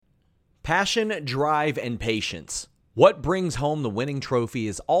Passion, drive, and patience. What brings home the winning trophy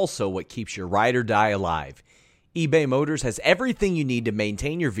is also what keeps your ride or die alive. eBay Motors has everything you need to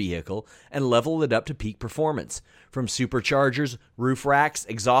maintain your vehicle and level it up to peak performance. From superchargers, roof racks,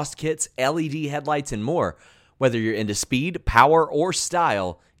 exhaust kits, LED headlights, and more. Whether you're into speed, power, or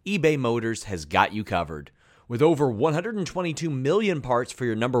style, eBay Motors has got you covered. With over 122 million parts for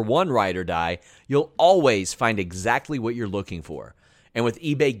your number one ride or die, you'll always find exactly what you're looking for. And with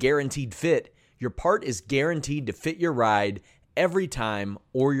eBay Guaranteed Fit, your part is guaranteed to fit your ride every time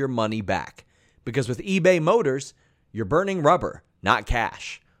or your money back. Because with eBay Motors, you're burning rubber, not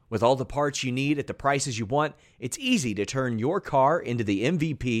cash. With all the parts you need at the prices you want, it's easy to turn your car into the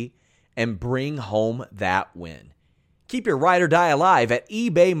MVP and bring home that win. Keep your ride or die alive at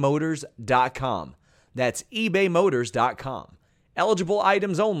ebaymotors.com. That's ebaymotors.com. Eligible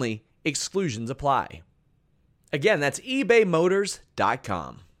items only. Exclusions apply. Again, that's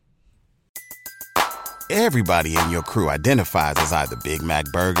ebaymotors.com. Everybody in your crew identifies as either Big Mac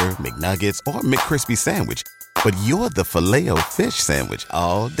Burger, McNuggets, or McCrispy Sandwich. But you're the Filet-O-Fish Sandwich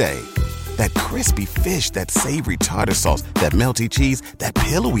all day. That crispy fish, that savory tartar sauce, that melty cheese, that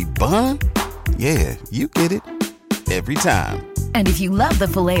pillowy bun. Yeah, you get it. Every time. And if you love the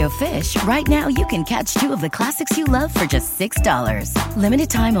Filet-O-Fish, right now you can catch two of the classics you love for just $6. Limited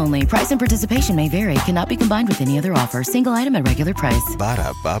time only. Price and participation may vary. Cannot be combined with any other offer. Single item at regular price.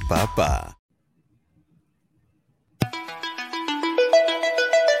 Ba-da-ba-ba-ba.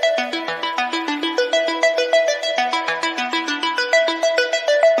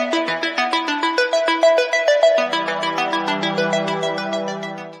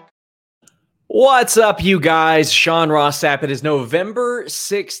 What's up, you guys? Sean Ross Sapp. It is November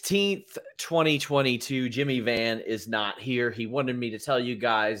 16th, 2022. Jimmy Van is not here. He wanted me to tell you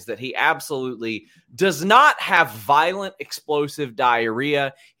guys that he absolutely does not have violent, explosive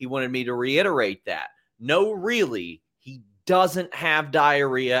diarrhea. He wanted me to reiterate that. No, really, he doesn't have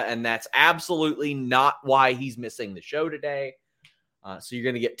diarrhea, and that's absolutely not why he's missing the show today. So you're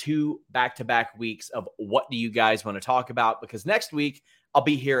going to get two back-to-back weeks of what do you guys want to talk about, because next week I'll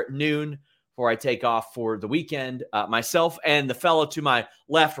be here at noon before I take off for the weekend. Myself and the fellow to my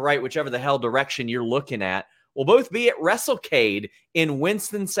left, right, whichever the hell direction you're looking at, will both be at WrestleCade in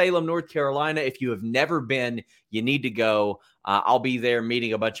Winston-Salem, North Carolina. If you have never been, you need to go. I'll be there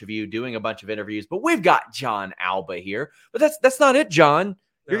meeting a bunch of you, doing a bunch of interviews. But we've got John Alba here. But that's not it, John.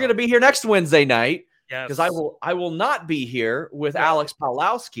 You're going to be here next Wednesday night. Yes. Because I will not be here with Alex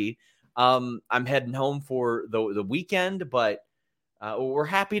Pawlowski. I'm heading home for the weekend, but we're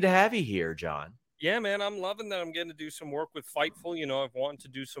happy to have you here, John. Yeah, man, I'm loving that I'm getting to do some work with Fightful. You know, I've wanted to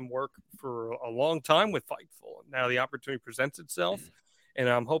do some work for a long time with Fightful. Now the opportunity presents itself, and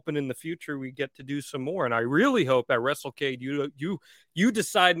I'm hoping in the future we get to do some more. And I really hope at WrestleCade you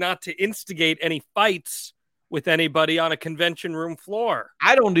decide not to instigate any fights with anybody on a convention room floor.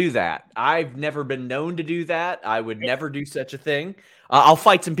 I don't do that. I've never been known to do that. I would never do such a thing. I'll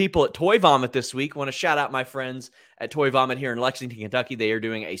fight some people at Toy Vomit this week. Want to shout out my friends at Toy Vomit here in Lexington, Kentucky. They are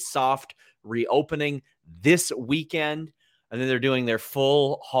doing a soft reopening this weekend, and then they're doing their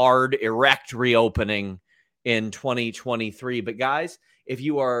full, hard, erect reopening in 2023. But guys, if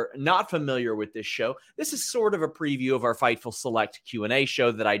you are not familiar with this show, this is sort of a preview of our Fightful Select Q&A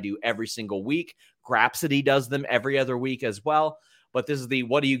show that I do every single week. Grapsody does them every other week as well. But this is the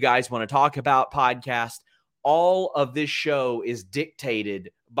What Do You Guys Want to Talk About podcast. All of this show is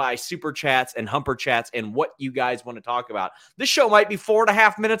dictated by super chats and humper chats and what you guys want to talk about. This show might be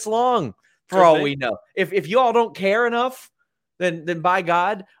 4.5 minutes long for all we know. If you all don't care enough, then by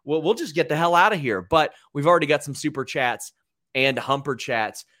God, we'll just get the hell out of here. But we've already got some super chats and humper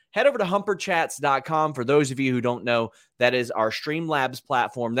chats. Head over to humperchats.com. For those of you who don't know, that is our Streamlabs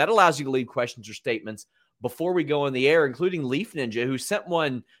platform that allows you to leave questions or statements before we go on the air, including Leaf Ninja, who sent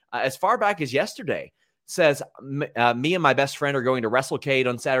one as far back as yesterday. Says, me and my best friend are going to WrestleCade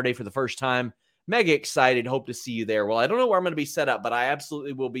on Saturday for the first time. Mega excited. Hope to see you there. Well, I don't know where I'm going to be set up, but I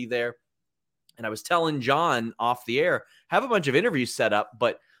absolutely will be there. And I was telling John off the air, have a bunch of interviews set up,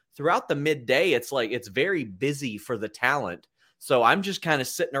 but throughout the midday, it's very busy for the talent. So I'm just kind of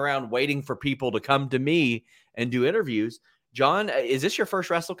sitting around waiting for people to come to me and do interviews. John, is this your first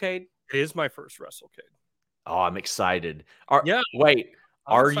WrestleCade? It is my first WrestleCade. Oh, I'm excited. Wait,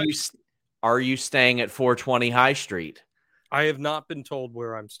 Are you staying at 420 High Street? I have not been told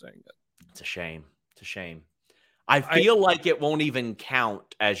where I'm staying at. It's a shame. I feel like it won't even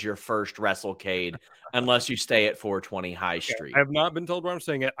count as your first WrestleCade unless you stay at 420 High Street. I have not been told where I'm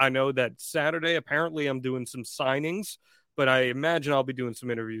staying at. I know that Saturday, apparently I'm doing some signings, but I imagine I'll be doing some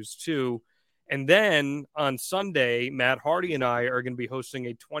interviews too. And then on Sunday, Matt Hardy and I are going to be hosting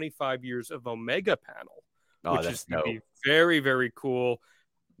a 25 years of Omega panel, which is going to be very, very cool.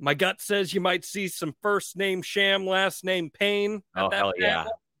 My gut says you might see some first name Sham, last name Payne at that hell panel. yeah.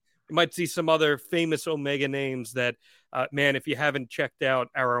 You might see some other famous Omega names that, man, if you haven't checked out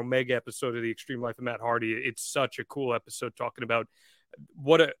our Omega episode of The Extreme Life of Matt Hardy, it's such a cool episode talking about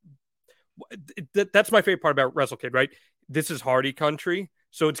that's my favorite part about WrestleKid, right? This is Hardy country,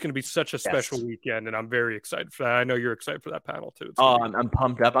 so it's going to be such a special weekend, and I'm very excited for that. I know you're excited for that panel too. I'm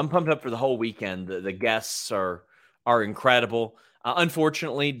pumped up. I'm pumped up for the whole weekend. The guests are incredible.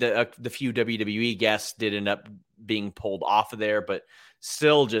 Unfortunately, the few WWE guests did end up being pulled off of there, but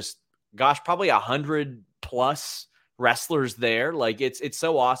still, just probably 100+ wrestlers there. Like it's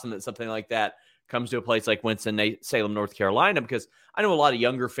so awesome that something like that comes to a place like Winston-Salem, North Carolina, because I know a lot of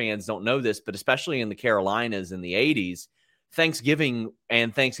younger fans don't know this, but especially in the Carolinas in the 80s, Thanksgiving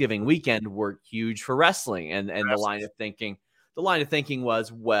and Thanksgiving weekend were huge for wrestling. And the line of thinking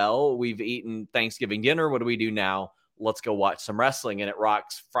was, well, we've eaten Thanksgiving dinner. What do we do now? Let's go watch some wrestling. And it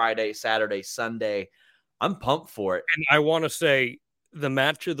rocks Friday, Saturday, Sunday. I'm pumped for it. And I want to say the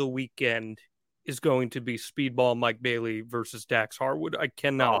match of the weekend is going to be Speedball Mike Bailey versus Dax Harwood. I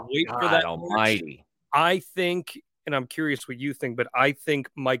cannot wait for that. Almighty. I think, and I'm curious what you think, but I think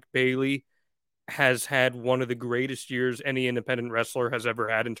Mike Bailey has had one of the greatest years any independent wrestler has ever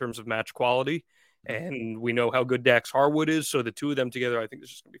had in terms of match quality. And we know how good Dax Harwood is. So the two of them together, I think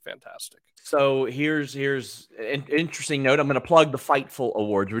this is going to be fantastic. So here's an interesting note. I'm going to plug the Fightful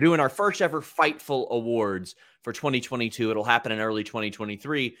Awards. We're doing our first ever Fightful Awards for 2022. It'll happen in early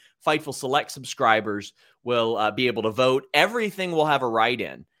 2023. Fightful Select subscribers will be able to vote. Everything will have a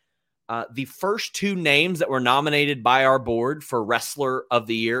write-in. The first two names that were nominated by our board for Wrestler of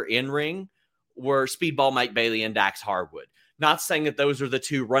the Year in ring were Speedball Mike Bailey and Dax Harwood. Not saying that those are the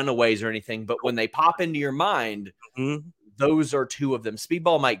two runaways or anything, but when they pop into your mind, those are two of them.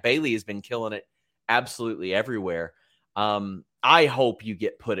 Speedball Mike Bailey has been killing it absolutely everywhere. I hope you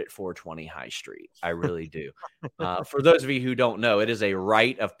get put at 420 High Street. I really do. For those of you who don't know, it is a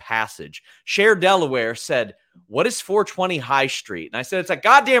rite of passage. Cher Delaware said, "What is 420 High Street?" And I said, "It's a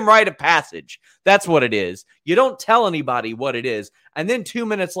goddamn rite of passage. That's what it is. You don't tell anybody what it is." And then 2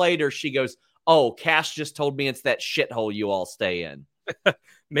 minutes later, she goes, "Oh, Cash just told me it's that shithole you all stay in."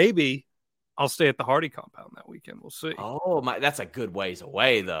 Maybe I'll stay at the Hardy compound that weekend. We'll see. Oh my, that's a good ways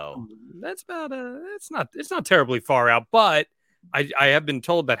away though. That's about it's not terribly far out, but I have been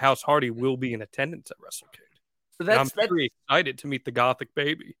told that House Hardy will be in attendance at WrestleCade. So I'm very excited to meet the Gothic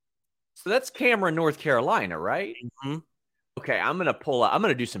baby. So that's Cameron, North Carolina, right? Mm-hmm. Okay, I'm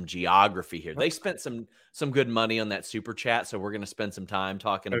gonna do some geography here. They spent some good money on that super chat, so we're gonna spend some time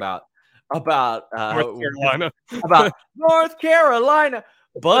talking about North Carolina. About North Carolina,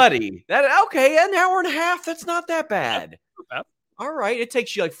 buddy. An hour and a half. That's not that bad. All right, it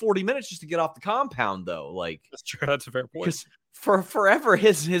takes you like 40 minutes just to get off the compound, though. Like that's true. That's a fair point. For forever,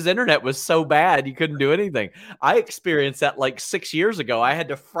 his internet was so bad you couldn't do anything. I experienced that like 6 years ago. I had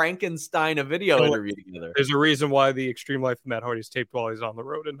to Frankenstein a video interview together. There's a reason why the Extreme Life of Matt Hardy is taped while he's on the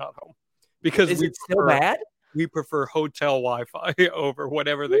road and not home. Because is it so bad? We prefer hotel Wi-Fi over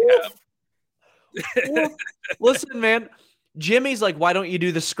whatever they have. Listen, man. Jimmy's like, "Why don't you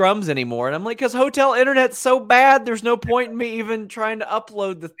do the scrums anymore?" And I'm like, "Because hotel internet's so bad. There's no point in me even trying to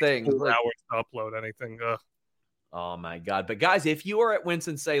upload the thing." 4 hours to upload anything. Ugh. Oh my God. But guys, if you are at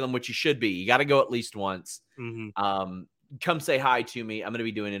Winston-Salem, which you should be, you got to go at least once. Mm-hmm. Come say hi to me. I'm going to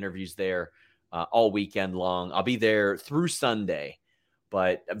be doing interviews there all weekend long. I'll be there through Sunday,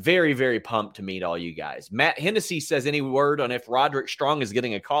 but very, very pumped to meet all you guys. Matt Hennessy says, "Any word on if Roderick Strong is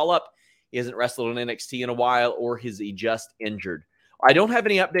getting a call up? He hasn't wrestled in NXT in a while, or is he just injured?" I don't have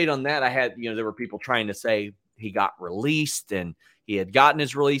any update on that. I had, there were people trying to say he got released and he had gotten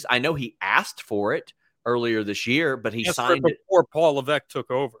his release. I know he asked for it earlier this year, but he signed it before Paul Levesque took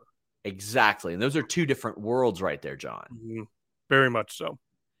over. Exactly. And those are two different worlds right there, John. Mm-hmm. Very much so.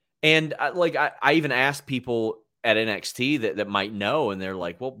 And I even asked people at NXT that might know, and they're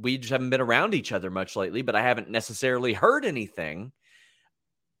like, "Well, we just haven't been around each other much lately, but I haven't necessarily heard anything."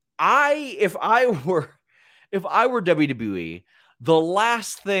 If I were WWE, the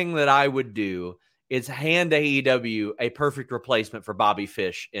last thing that I would do is hand AEW a perfect replacement for Bobby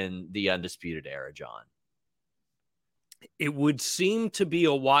Fish in the Undisputed Era, John. It would seem to be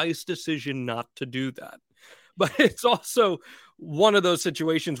a wise decision not to do that. But it's also one of those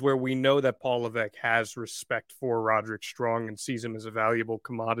situations where we know that Paul Levesque has respect for Roderick Strong and sees him as a valuable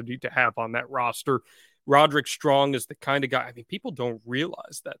commodity to have on that roster. Roderick Strong is the kind of guy, people don't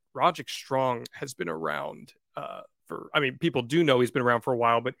realize that Roderick Strong has been around people do know he's been around for a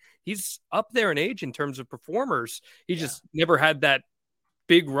while, but he's up there in age in terms of performers. He just never had that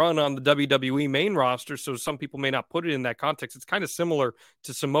big run on the WWE main roster, so some people may not put it in that context. It's kind of similar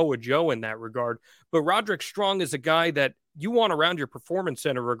to Samoa Joe in that regard. But Roderick Strong is a guy that you want around your performance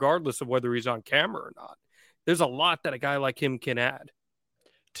center regardless of whether he's on camera or not. There's a lot that a guy like him can add.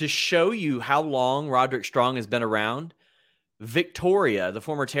 To show you how long Roderick Strong has been around, Victoria, the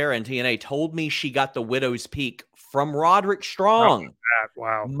former Terra in TNA, told me she got the widow's peak from Roderick Strong.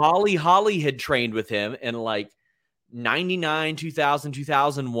 Wow. Molly Holly had trained with him in like 99, 2000,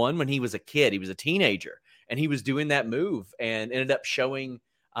 2001 when he was a kid. He was a teenager, and he was doing that move and ended up showing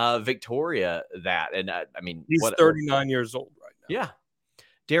Victoria that. And he's 39 years old right now. Yeah.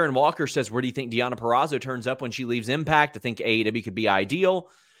 Darren Walker says, where do you think Deonna Purrazzo turns up when she leaves Impact? I think AEW could be ideal.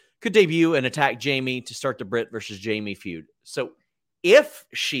 Could debut and attack Jamie to start the Britt versus Jamie feud. So if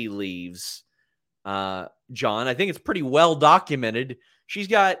she leaves, John, I think it's pretty well documented. She's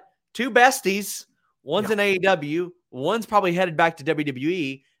got two besties. One's in AEW. One's probably headed back to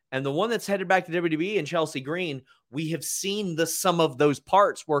WWE. And the one that's headed back to WWE and Chelsea Green, we have seen the sum of those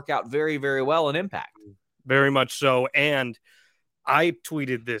parts work out very, very well in Impact. Very much so. And I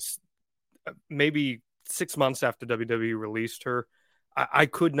tweeted this maybe 6 months after WWE released her. I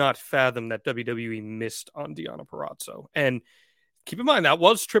could not fathom that WWE missed on Deonna Purrazzo. And keep in mind, that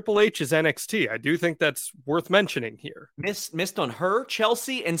was Triple H's NXT. I do think that's worth mentioning here. Missed on her,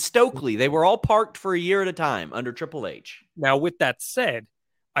 Chelsea, and Stokely. They were all parked for a year at a time under Triple H. Now, with that said,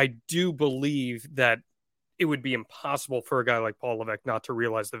 I do believe that it would be impossible for a guy like Paul Levesque not to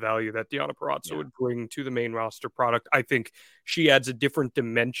realize the value that Deonna Purrazzo would bring to the main roster product. I think she adds a different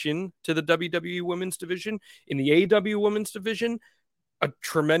dimension to the WWE women's division. In the AEW women's division, a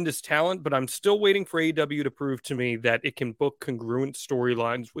tremendous talent, but I'm still waiting for AEW to prove to me that it can book congruent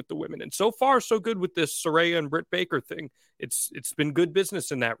storylines with the women. And so far, so good with this Saraya and Britt Baker thing. It's been good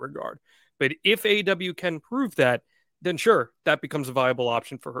business in that regard. But if AEW can prove that, then sure, that becomes a viable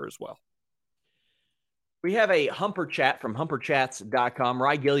option for her as well. We have a Humper Chat from humperchats.com.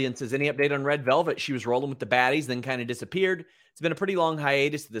 Rye Gillian says, any update on Red Velvet? She was rolling with the baddies, then kind of disappeared. It's been a pretty long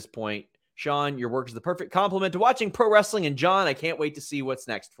hiatus at this point. Sean, your work is the perfect compliment to watching pro wrestling. And John, I can't wait to see what's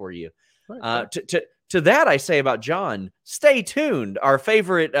next for you. To that, I say about John, stay tuned. Our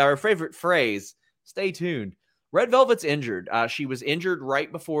favorite phrase, stay tuned. Red Velvet's injured. She was injured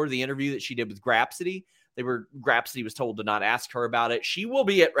right before the interview that she did with Grapsody. Grapsody was told to not ask her about it. She will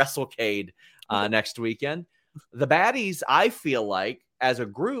be at WrestleCade next weekend. The baddies, I feel like, as a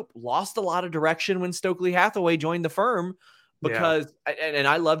group, lost a lot of direction when Stokely Hathaway joined the firm. Because, and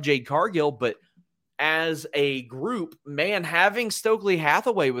I love Jade Cargill, but as a group, man, having Stokely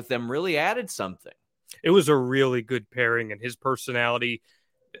Hathaway with them really added something. It was a really good pairing, and his personality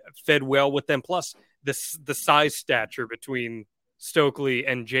fed well with them. Plus, the size stature between Stokely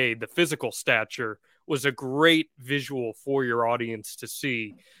and Jade, the physical stature, was a great visual for your audience to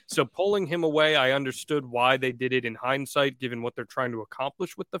see. So pulling him away, I understood why they did it in hindsight, given what they're trying to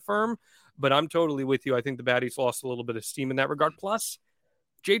accomplish with the firm. But I'm totally with you. I think the baddies lost a little bit of steam in that regard. Plus,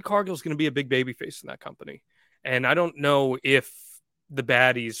 Jade Cargill is going to be a big babyface in that company. And I don't know if the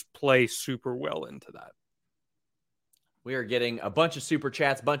baddies play super well into that. We are getting a bunch of super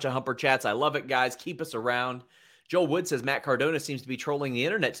chats, bunch of Humper Chats. I love it, guys. Keep us around. Joel Wood says Matt Cardona seems to be trolling the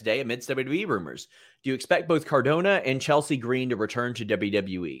internet today amidst WWE rumors. Do you expect both Cardona and Chelsea Green to return to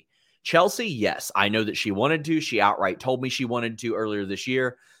WWE? Chelsea, yes. I know that she wanted to. She outright told me she wanted to earlier this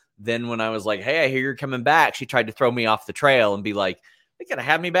year. Then when I was like, hey, I hear you're coming back, she tried to throw me off the trail and be like, they could have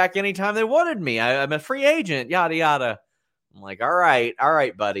had me back anytime they wanted me. I'm a free agent, yada, yada. I'm like, all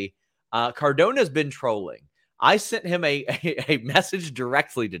right, buddy. Cardona's been trolling. I sent him a message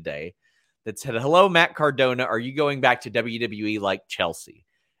directly today that said, hello, Matt Cardona. Are you going back to WWE like Chelsea?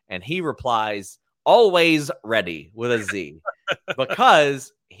 And he replies, always ready with a Z,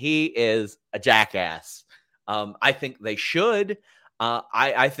 because he is a jackass. I think they should.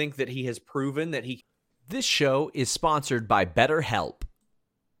 I think that he has proven that he... This show is sponsored by BetterHelp.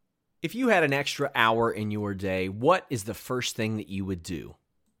 If you had an extra hour in your day, what is the first thing that you would do?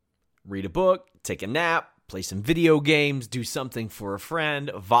 Read a book, take a nap, play some video games, do something for a friend,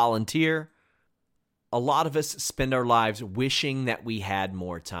 volunteer. A lot of us spend our lives wishing that we had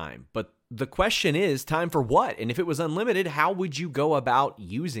more time. But the question is, time for what? And if it was unlimited, how would you go about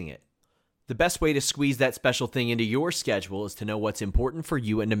using it? The best way to squeeze that special thing into your schedule is to know what's important for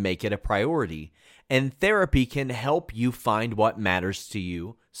you and to make it a priority. And therapy can help you find what matters to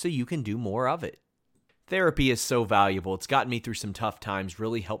you so you can do more of it. Therapy is so valuable. It's gotten me through some tough times,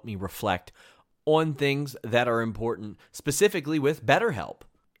 really helped me reflect on things that are important, specifically with BetterHelp.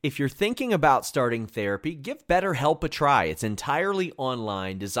 If you're thinking about starting therapy, give BetterHelp a try. It's entirely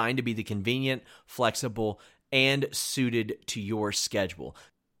online, designed to be the convenient, flexible, and suited to your schedule.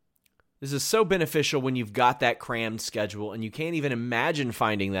 This is so beneficial when you've got that crammed schedule and you can't even imagine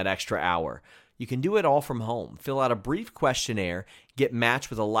finding that extra hour. You can do it all from home. Fill out a brief questionnaire, get matched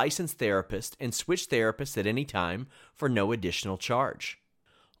with a licensed therapist, and switch therapists at any time for no additional charge.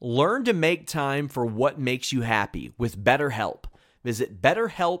 Learn to make time for what makes you happy with BetterHelp. Visit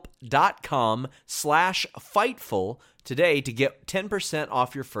betterhelp.com/Fightful today to get 10%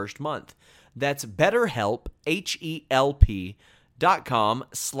 off your first month. That's BetterHelp,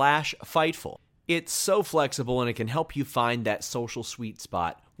 HELP.com/Fightful. It's so flexible and it can help you find that social sweet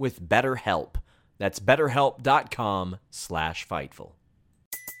spot with BetterHelp. That's betterhelp.com/Fightful.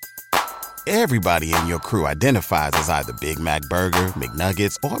 Everybody in your crew identifies as either Big Mac Burger,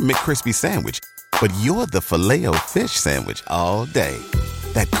 McNuggets, or McCrispy Sandwich. But you're the Filet-O-Fish Sandwich all day.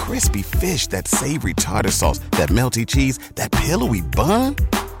 That crispy fish, that savory tartar sauce, that melty cheese, that pillowy bun.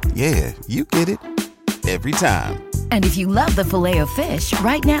 Yeah, you get it. Every time. And if you love the Filet-O-Fish,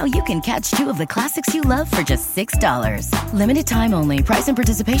 right now you can catch 2 of the classics you love for just $6. Limited time only. Price and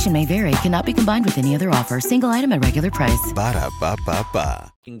participation may vary. Cannot be combined with any other offer. Single item at regular price.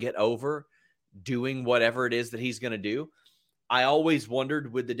 Ba-da-ba-ba-ba. Can get over doing whatever it is that he's going to do. I always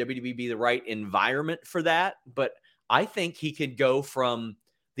wondered, would the WWE be the right environment for that? But I think he could go from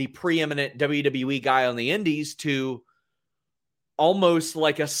the preeminent WWE guy on the indies to almost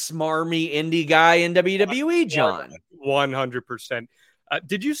like a smarmy indie guy in WWE, John. 100%.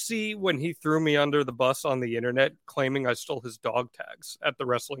 Did you see when he threw me under the bus on the internet claiming I stole his dog tags at the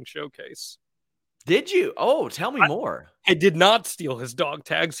wrestling showcase? Did you? Oh, tell me more. I did not steal his dog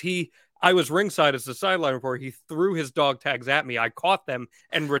tags. I was ringside as the sideline reporter. He threw his dog tags at me. I caught them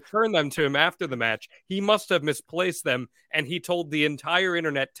and returned them to him after the match. He must have misplaced them, and he told the entire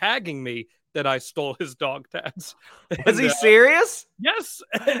internet tagging me that I stole his dog tags. Was he serious? Yes.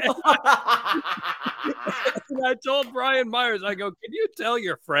 And I told Brian Myers, I go, can you tell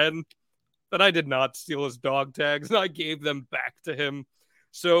your friend that I did not steal his dog tags? And I gave them back to him.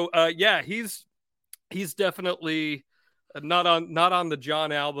 So, yeah, he's definitely not on the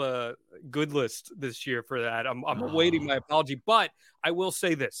John Alba good list this year for that. I'm awaiting my apology, but I will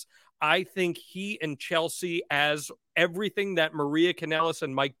say this. I think he and Chelsea, as everything that Maria Kanellis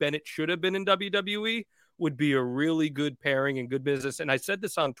and Mike Bennett should have been in WWE, would be a really good pairing and good business. And I said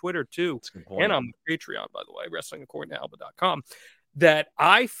this on Twitter too, and on the Patreon, by the way, wrestlingaccordingtoalba.com, that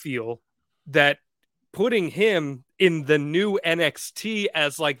I feel that putting him in the new NXT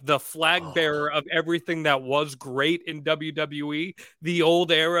as like the flag bearer of everything that was great in WWE, the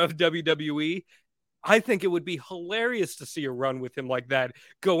old era of WWE, I think it would be hilarious to see a run with him like that,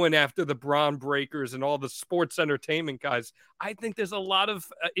 going after the Braun Breakers and all the sports entertainment guys. I think there's a lot of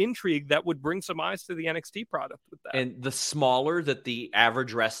intrigue that would bring some eyes to the NXT product with that. And the smaller that the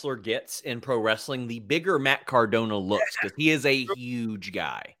average wrestler gets in pro wrestling, the bigger Matt Cardona looks, because he is a huge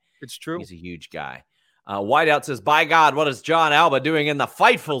guy. It's true. He's a huge guy. Whiteout says, by God, what is John Alba doing in the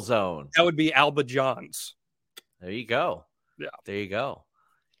Fightful Zone? That would be Alba Johns. There you go. Yeah. There you go.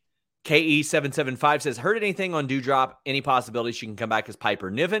 KE775 says, heard anything on Doudrop? Any possibility she can come back as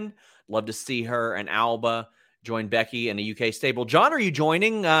Piper Niven? Love to see her and Alba join Becky in a UK stable. John, are you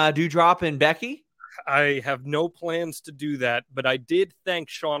joining Doudrop and Becky? I have no plans to do that, but I did thank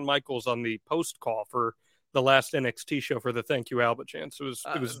Shawn Michaels on the post call for the last NXT show for the thank you Alba chance. It was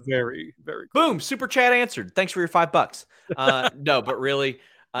very, very cool. Boom, super chat answered. Thanks for your $5. No, but really,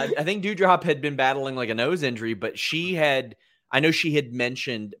 I think Doudrop had been battling like a nose injury, but I know she had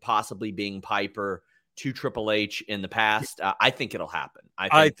mentioned possibly being Piper to Triple H in the past. I think it'll happen.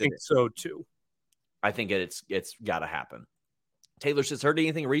 I think so too. I think it's got to happen. Taylor says, heard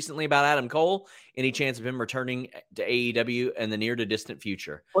anything recently about Adam Cole? Any chance of him returning to AEW in the near to distant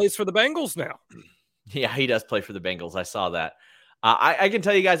future? Plays for the Bengals now. Yeah, he does play for the Bengals. I saw that. I can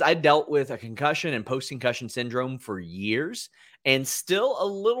tell you guys, I dealt with a concussion and post-concussion syndrome for years, and still a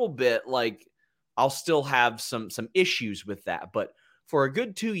little bit like I'll still have some issues with that. But for a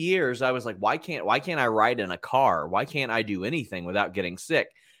good 2 years, I was like, why can't I ride in a car? Why can't I do anything without getting sick?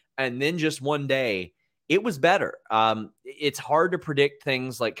 And then just one day, it was better. It's hard to predict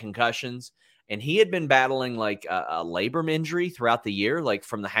things like concussions. And he had been battling like a labrum injury throughout the year, like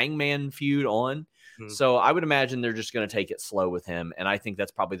from the Hangman feud on. So I would imagine they're just going to take it slow with him. And I think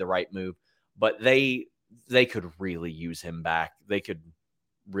that's probably the right move. But they could really use him back. They could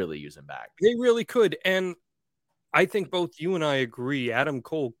really use him back. They really could. And I think both you and I agree, Adam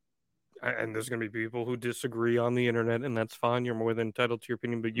Cole, and there's going to be people who disagree on the internet, and that's fine. You're more than entitled to your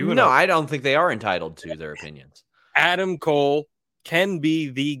opinion. But I don't think they are entitled to their opinions. Adam Cole can be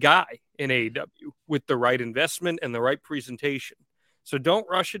the guy in AEW with the right investment and the right presentation. So don't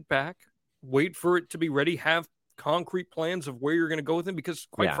rush it back. Wait for it to be ready. Have concrete plans of where you're going to go with him, because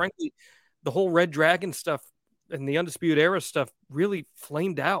quite frankly, the whole Red Dragon stuff and the Undisputed Era stuff really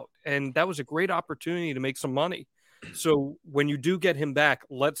flamed out. And that was a great opportunity to make some money. So when you do get him back,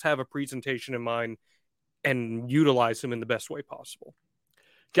 let's have a presentation in mind and utilize him in the best way possible.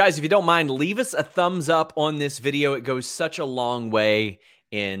 Guys, if you don't mind, leave us a thumbs up on this video. It goes such a long way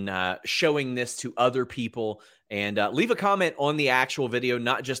in showing this to other people. And leave a comment on the actual video,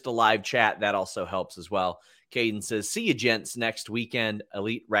 not just a live chat. That also helps as well. Caden says, see you gents next weekend,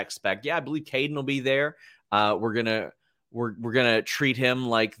 Elite Rec Spec. Yeah, I believe Caden will be there. We're gonna treat him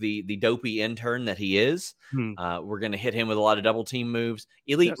like the dopey intern that he is. We're gonna hit him with a lot of double team moves.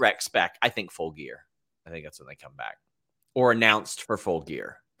 Elite Rec Spec, I think Full Gear. I think that's when they come back or announced for Full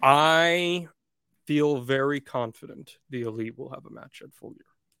Gear. I feel very confident the Elite will have a match at Full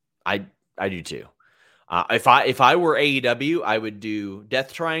Gear. I do too. If I were AEW, I would do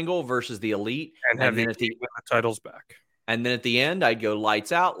Death Triangle versus the Elite, and then at the titles back. And then at the end, I'd go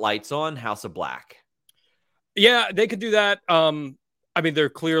lights out, lights on, House of Black. Yeah, they could do that. I mean, they're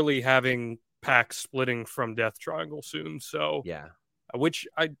clearly having packs splitting from Death Triangle soon, so yeah, which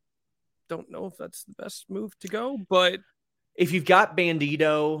I don't know if that's the best move to go, but if you've got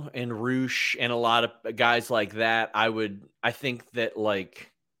Bandito and Roosh and a lot of guys like that, I think that, like,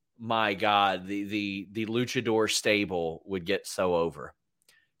 my God, the Luchador stable would get so over.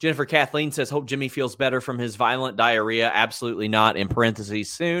 Jennifer Kathleen says, hope Jimmy feels better from his violent diarrhea. Absolutely not. In parentheses,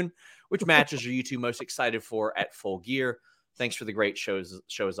 soon. Which matches are you two most excited for at Full Gear? Thanks for the great show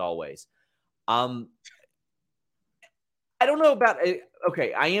as always. I don't know about it.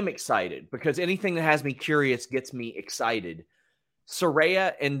 Okay, I am excited because anything that has me curious gets me excited.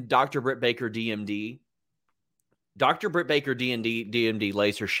 Saraya and Dr. Britt Baker DMD. Dr. Britt Baker DMD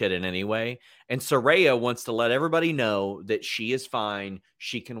lays her shit in anyway. And Saraya wants to let everybody know that she is fine,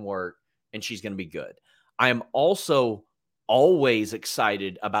 she can work, and she's going to be good. I am also always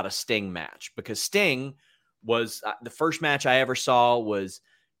excited about a Sting match because Sting was the first match I ever saw was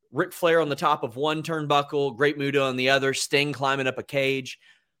Ric Flair on the top of one turnbuckle, Great Muta on the other, Sting climbing up a cage.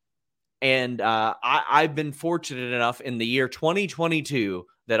 And I've been fortunate enough in the year 2022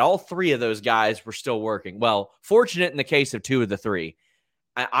 that all three of those guys were still working. Well, fortunate in the case of two of the three.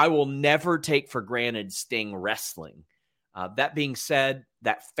 I will never take for granted Sting wrestling. That being said,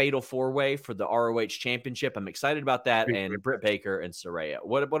 that fatal four-way for the ROH championship, I'm excited about that. And Britt Baker and Saraya.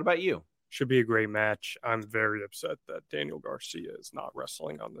 What about you? Should be a great match. I'm very upset that Daniel Garcia is not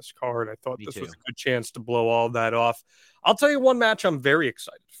wrestling on this card. I thought this was a good chance to blow all that off. I'll tell you one match I'm very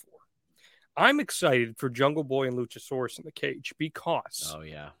excited for. I'm excited for Jungle Boy and Luchasaurus in the cage because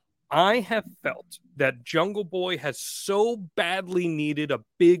I have felt that Jungle Boy has so badly needed a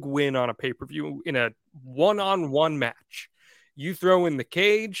big win on a pay-per-view in a one-on-one match. You throw in the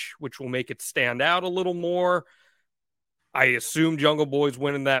cage, which will make it stand out a little more. I assume Jungle Boy's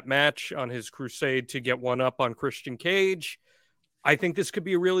winning that match on his crusade to get one up on Christian Cage. I think this could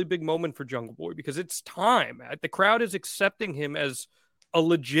be a really big moment for Jungle Boy because it's time. The crowd is accepting him as a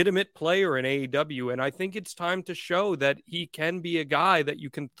legitimate player in AEW, and I think it's time to show that he can be a guy that you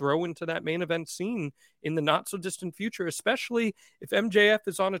can throw into that main event scene in the not-so-distant future, especially if MJF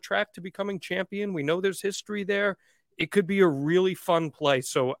is on a track to becoming champion. We know there's history there. It could be a really fun play.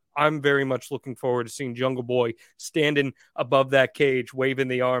 So I'm very much looking forward to seeing Jungle Boy standing above that cage, waving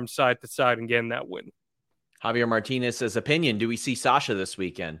the arms side to side and getting that win. Javier Martinez says, opinion, do we see Sasha this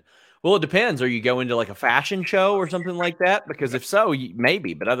weekend? Well, it depends. Are you going to like a fashion show or something like that? Because if so,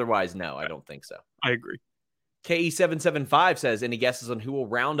 maybe, but otherwise, no, I don't think so. I agree. KE775 says, any guesses on who will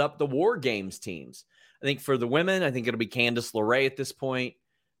round up the War Games teams? I think for the women, I think it'll be Candice LeRae at this point.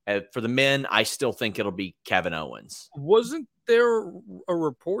 For the men, I still think it'll be Kevin Owens. Wasn't there a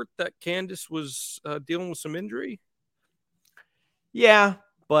report that Candice was dealing with some injury? Yeah,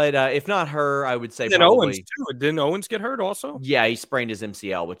 but if not her, I would say then probably Owens too. Didn't Owens get hurt also? Yeah, he sprained his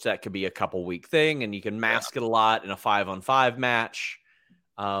MCL, which that could be a couple week thing, and you can mask it a lot in a 5-on-5 match.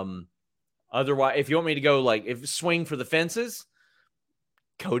 Otherwise, if you want me to go if swing for the fences,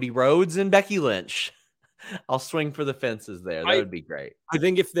 Cody Rhodes and Becky Lynch. I'll swing for the fences there. That would be great. I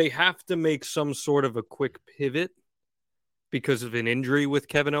think if they have to make some sort of a quick pivot because of an injury with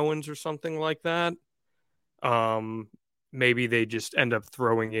Kevin Owens or something like that, maybe they just end up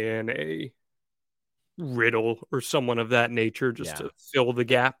throwing in a Riddle or someone of that nature just to fill the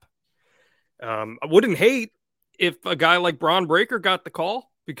gap. I wouldn't hate if a guy like Braun Breaker got the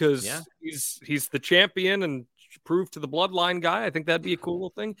call because he's the champion and proved to the bloodline guy. I think that'd be a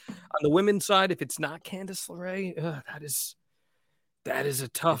cool thing. On the women's side, if it's not Candice LeRae, That is a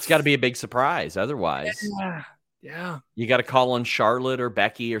tough. It's got to be a big surprise. Otherwise, yeah. You got to call on Charlotte or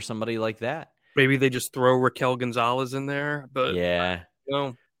Becky or somebody like that. Maybe they just throw Raquel Gonzalez in there, but Yeah.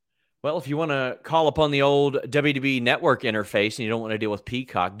 you Well, if you want to call upon the old WWE network interface and you don't want to deal with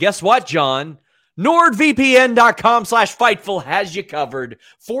Peacock, guess what, John? NordVPN.com/Fightful has you covered.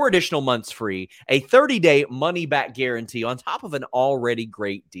 4 additional months free, a 30-day money-back guarantee on top of an already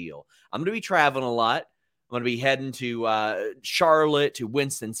great deal. I'm going to be traveling a lot. I'm going to be heading to Charlotte, to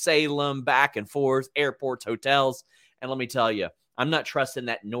Winston-Salem, back and forth, airports, hotels. And let me tell you, I'm not trusting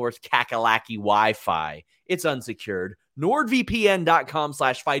that North Kakalaki Wi-Fi. It's unsecured.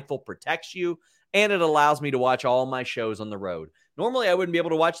 NordVPN.com/Fightful protects you, and it allows me to watch all my shows on the road. Normally, I wouldn't be able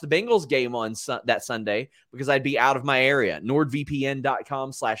to watch the Bengals game on that Sunday because I'd be out of my area.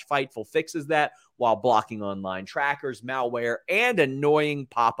 NordVPN.com/Fightful fixes that while blocking online trackers, malware, and annoying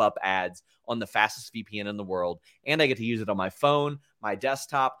pop-up ads on the fastest VPN in the world. And I get to use it on my phone, my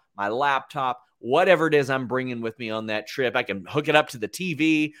desktop, my laptop, whatever it is I'm bringing with me on that trip. I can hook it up to the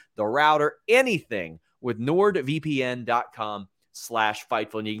TV, the router, anything with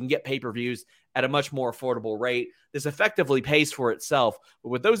NordVPN.com/Fightful. And you can get pay-per-views at a much more affordable rate. This effectively pays for itself. But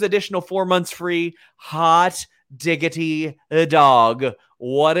with those additional 4 months free, hot diggity dog,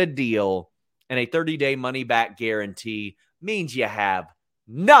 what a deal. And a 30-day money-back guarantee means you have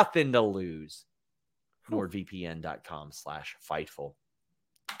nothing to lose. NordVPN.com/Fightful.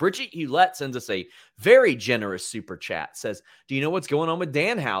 Bridget Hewlett sends us a very generous super chat. Says, do you know what's going on with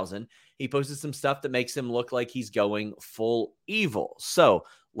Danhausen? He posted some stuff that makes him look like he's going full evil. So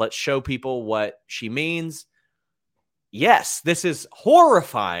let's show people what she means. Yes, this is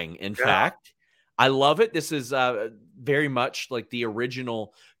horrifying, in fact. I love it. This is very much like the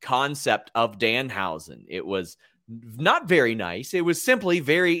original concept of Danhausen. It was not very nice. It was simply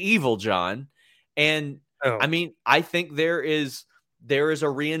very evil, John. And I mean, I think there is a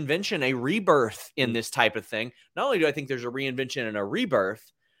reinvention, a rebirth in this type of thing. Not only do I think there's a reinvention and a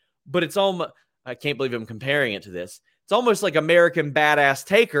rebirth, but it's almost, I can't believe I'm comparing it to this. It's almost like American Badass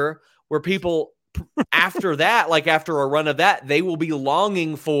Taker, where people after that, like after a run of that, they will be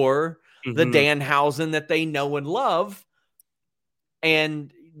longing for the Danhausen that they know and love.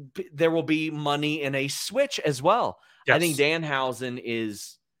 And there will be money in a switch as well. Yes. I think Danhausen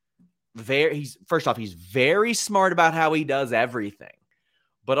is he's very smart about how he does everything.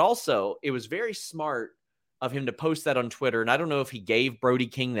 But also, it was very smart of him to post that on Twitter. And I don't know if he gave Brody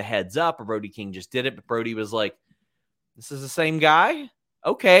King the heads up or Brody King just did it, but Brody was like, this is the same guy?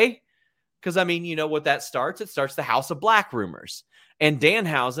 Okay. Because, I mean, you know what that starts? It starts the House of Black rumors. And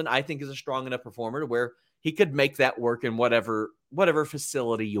Danhausen, I think, is a strong enough performer to where he could make that work in whatever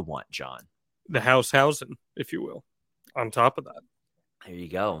facility you want, John. The Haushausen, if you will, on top of that. There you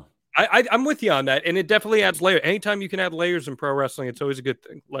go. I'm with you on that. And it definitely adds layers. Anytime you can add layers in pro wrestling, it's always a good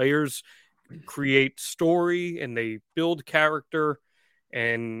thing. Layers create story and they build character.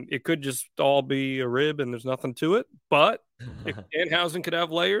 And it could just all be a rib and there's nothing to it. But if Danhausen could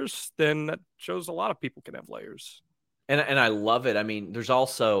have layers, then that shows a lot of people can have layers. And I love it. I mean, there's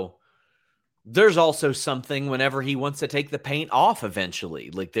also something whenever he wants to take the paint off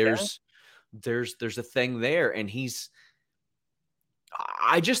eventually. Like there's a thing there. And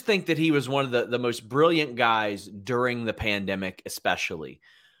I just think that he was one of the most brilliant guys during the pandemic, especially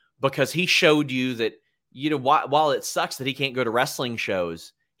because he showed you that, you know, while it sucks that he can't go to wrestling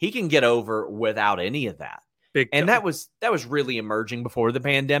shows, he can get over without any of that. And that was really emerging before the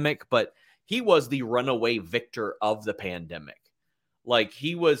pandemic, but he was the runaway victor of the pandemic. Like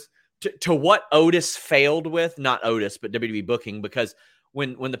he was to what Otis failed with, not Otis, but WWE booking, because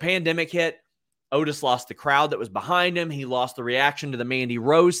when the pandemic hit, Otis lost the crowd that was behind him. He lost the reaction to the Mandy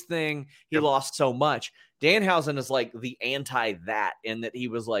Rose thing. He lost so much. Danhausen is like the anti that, in that he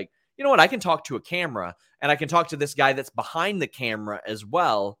was like, you know what? I can talk to a camera and I can talk to this guy that's behind the camera as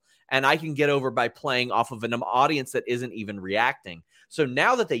well. And I can get over by playing off of an audience that isn't even reacting. So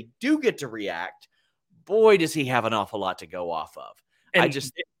now that they do get to react, boy, does he have an awful lot to go off of. And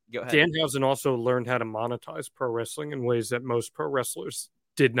go ahead. Danhausen also learned how to monetize pro wrestling in ways that most pro wrestlers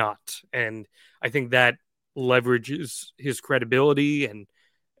did not. And I think that leverages his credibility, and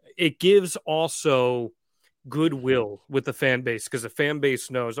it gives also goodwill with the fan base, because the fan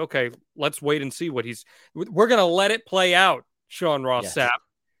base knows, okay, let's wait and see we're going to let it play out, Sean Ross Sapp,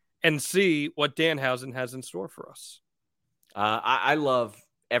 and see what Danhausen has in store for us. I love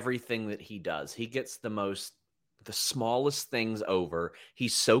everything that he does. He gets the smallest things over.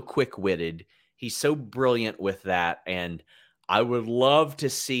 He's so quick-witted. He's so brilliant with that. And I would love to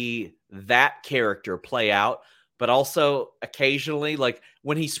see that character play out. but also occasionally, like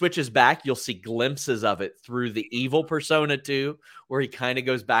when he switches back, you'll see glimpses of it through the evil Persona 2, where he kind of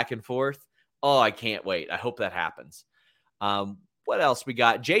goes back and forth. Oh, I can't wait. I hope that happens. What else we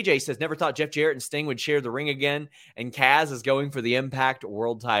got? JJ says, never thought Jeff Jarrett and Sting would share the ring again. And Kaz is going for the Impact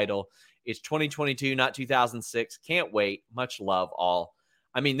World title. It's 2022, not 2006. Can't wait. Much love, all.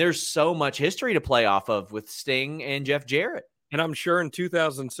 I mean, there's so much history to play off of with Sting and Jeff Jarrett. And I'm sure in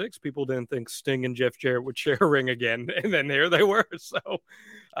 2006, people didn't think Sting and Jeff Jarrett would share a ring again. And then there they were. So,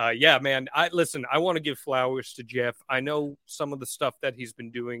 yeah, man, I want to give flowers to Jeff. I know some of the stuff that he's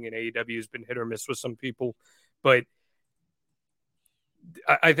been doing in AEW has been hit or miss with some people, but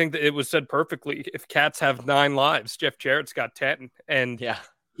I think that it was said perfectly. If cats have 9 lives, Jeff Jarrett's got 10. And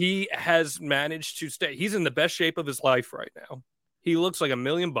he has managed to stay. He's in the best shape of his life right now. He looks like $1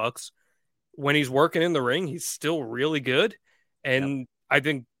 million. When he's working in the ring, he's still really good. And I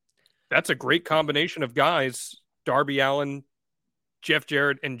think that's a great combination of guys, Darby Allin, Jeff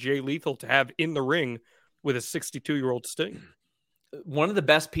Jarrett, and Jay Lethal, to have in the ring with a 62-year-old Sting. One of the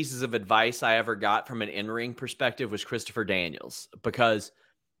best pieces of advice I ever got from an in-ring perspective was Christopher Daniels, because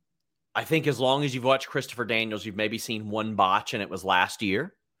I think as long as you've watched Christopher Daniels, you've maybe seen one botch, and it was last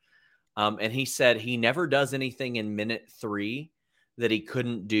year. And he said he never does anything in minute 3 that he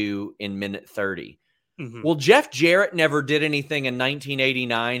couldn't do in minute 30. Mm-hmm. Well, Jeff Jarrett never did anything in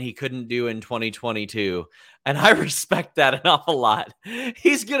 1989 he couldn't do in 2022. And I respect that an awful lot.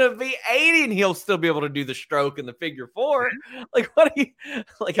 He's going to be 80 and he'll still be able to do the stroke and the figure 4. Like, what do you,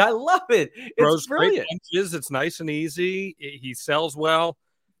 like, I love it. It's brilliant. It's nice and easy. He sells well.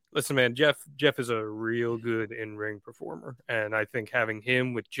 Listen, man, Jeff is a real good in-ring performer. And I think having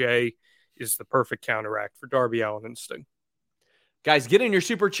him with Jay is the perfect counteract for Darby Allin and Sting. Guys, get in your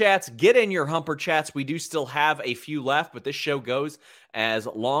super chats, get in your humper chats. We do still have a few left, but this show goes as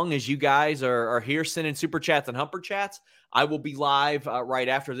long as you guys are here sending super chats and humper chats. I will be live right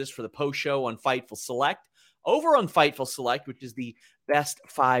after this for the post show on Fightful Select. Over on Fightful Select, which is the best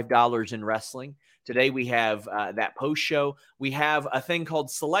 $5 in wrestling. Today we have that post show. We have a thing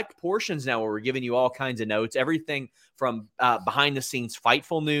called Select Portions now, where we're giving you all kinds of notes, everything from behind the scenes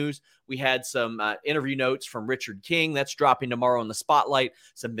Fightful news. We had some interview notes from Richard King. That's dropping tomorrow in the Spotlight.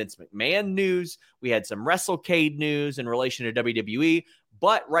 Some Vince McMahon news. We had some WrestleCade news in relation to WWE.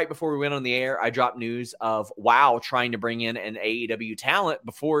 But right before we went on the air, I dropped news of WoW trying to bring in an AEW talent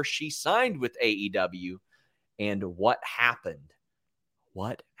before she signed with AEW. And what happened?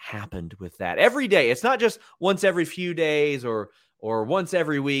 What happened with that? Every day. It's not just once every few days or once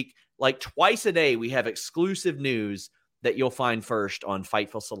every week. Like twice a day, we have exclusive news that you'll find first on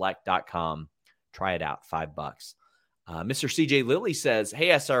FightfulSelect.com. Try it out. $5. Mr. CJ Lilly says, hey,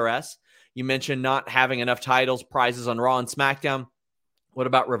 SRS, you mentioned not having enough titles, prizes on Raw and SmackDown. What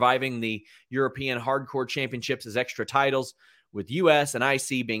about reviving the European Hardcore Championships as extra titles, with US and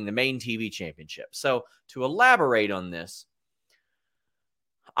IC being the main TV championship? So to elaborate on this,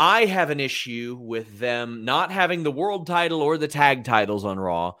 I have an issue with them not having the world title or the tag titles on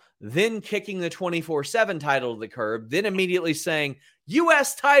Raw, then kicking the 24/7 title to the curb, then immediately saying,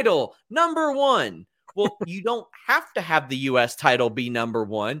 U.S. title, number 1. Well, you don't have to have the U.S. title be number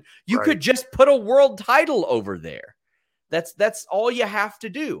 1. You could just put a world title over there. That's all you have to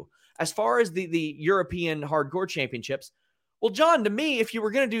do. As far as the European Hardcore Championships, well, John, to me, if you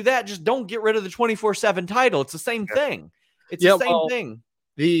were going to do that, just don't get rid of the 24/7 title. It's the same thing. It's the same thing.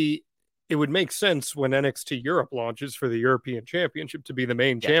 It would make sense when NXT Europe launches for the European Championship to be the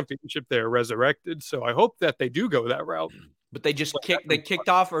main championship there, resurrected. So I hope that they do go that route. But they just kicked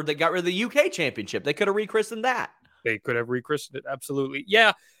off, or they got rid of the UK Championship. They could have rechristened that. They could have rechristened it. Absolutely.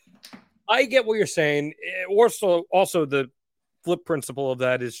 Yeah, I get what you're saying. Also the flip principle of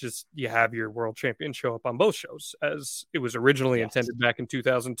that is just you have your world champion show up on both shows, as it was originally intended back in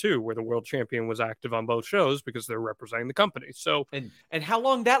 2002, where the world champion was active on both shows because they're representing the company. So and how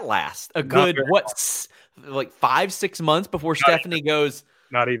long that lasts? A good like 5-6 months before Stephanie goes,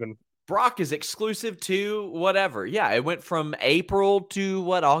 not even, Brock is exclusive to whatever. Yeah, it went from April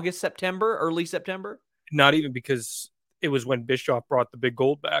to August, September, early September. Not even, because it was when Bischoff brought the big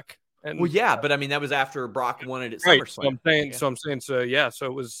gold back. And, well, yeah, but I mean, that was after Brock won it at SummerSlam. So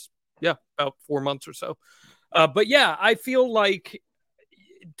it was, about 4 months or so. But yeah, I feel like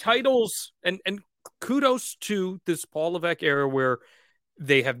titles, and kudos to this Paul Levesque era, where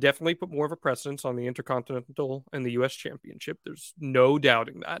they have definitely put more of a precedence on the Intercontinental and the U.S. Championship. There's no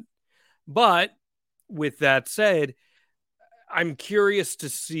doubting that. But with that said, I'm curious to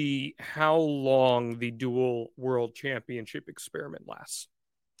see how long the dual world championship experiment lasts.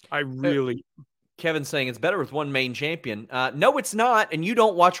 I really Kevin's saying it's better with one main champion. No, it's not. And you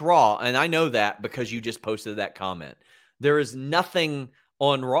don't watch Raw. And I know that because you just posted that comment. There is nothing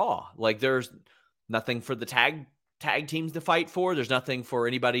on Raw. Like there's nothing for the tag teams to fight for. There's nothing for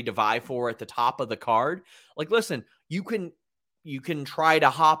anybody to vie for at the top of the card. Like, listen, you can try to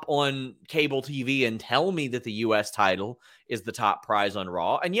hop on cable TV and tell me that the US title is the top prize on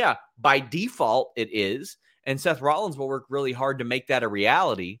Raw. And yeah, by default it is. And Seth Rollins will work really hard to make that a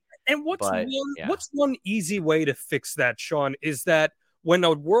reality. And what's one easy way to fix that, Sean, is that when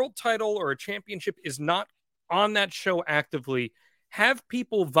a world title or a championship is not on that show actively, have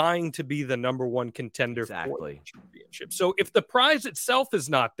people vying to be the number one contender for the championship. So if the prize itself is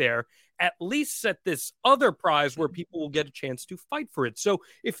not there, at least set this other prize where people will get a chance to fight for it. So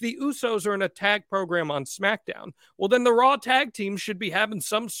if the Usos are in a tag program on SmackDown, well, then the Raw tag team should be having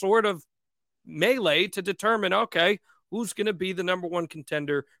some sort of melee to determine, okay, who's going to be the number one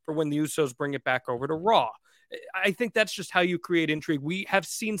contender for when the Usos bring it back over to Raw. I think that's just how you create intrigue. We have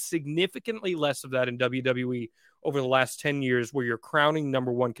seen significantly less of that in WWE over the last 10 years where you're crowning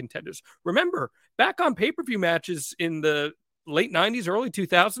number one contenders. Remember, back on pay-per-view matches in the late 90s, early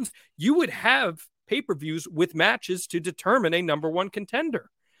 2000s, you would have pay-per-views with matches to determine a number one contender.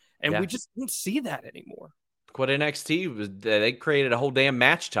 And we just don't see that anymore. What NXT was, they created a whole damn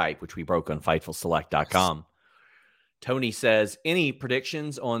match type, which we broke on FightfulSelect.com. Tony says, any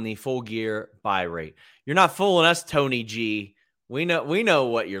predictions on the Full Gear buy rate? You're not fooling us, Tony G. We know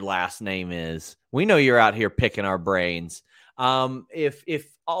what your last name is. We know you're out here picking our brains. If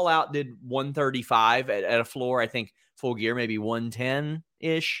All Out did 135 at a floor, I think Full Gear maybe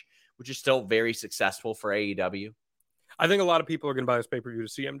 110-ish, which is still very successful for AEW. I think a lot of people are going to buy this pay-per-view to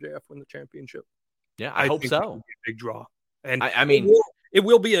see MJF win the championship. Yeah, I hope so. It'll be a big draw. And I mean, it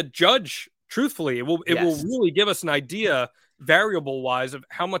will be a judge. Truthfully, it will really give us an idea, variable-wise, of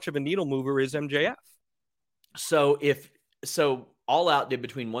how much of a needle mover is MJF. So All Out did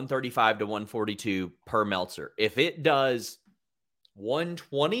between 135 to 142 per Meltzer. If it does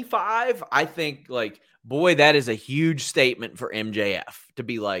 125, I think, like, boy, that is a huge statement for MJF to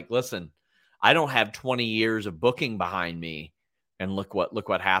be like, listen, I don't have 20 years of booking behind me, and look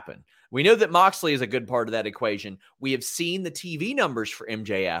what happened. We know that Moxley is a good part of that equation. We have seen the TV numbers for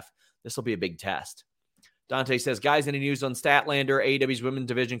MJF. This will be a big test. Dante says, guys, any news on Statlander? AEW's women's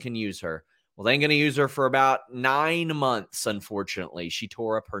division can use her. Well, they ain't going to use her for about 9 months, unfortunately. She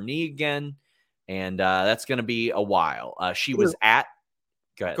tore up her knee again, and that's going to be a while. She was at...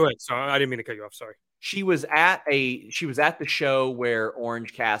 Go ahead. Sorry, I didn't mean to cut you off. Sorry. She was at the show where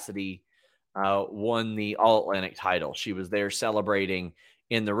Orange Cassidy won the All-Atlantic title. She was there celebrating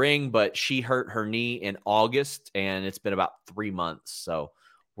in the ring, but she hurt her knee in August, and it's been about 3 months. So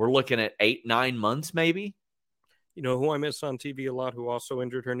we're looking at 8-9 months, maybe. You know who I miss on TV a lot, who also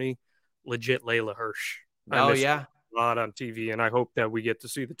injured her knee? Legit Layla Hirsch. Oh, yeah. A lot on TV, and I hope that we get to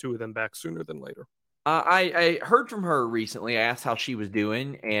see the two of them back sooner than later. I heard from her recently. I asked how she was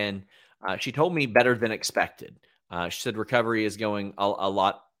doing, and she told me better than expected. She said recovery is going a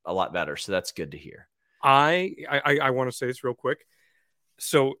lot better, so that's good to hear. I want to say this real quick.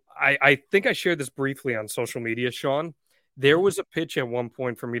 So I think I shared this briefly on social media, Sean. There was a pitch at one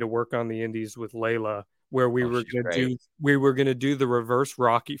point for me to work on the indies with Layla where we were going to do the reverse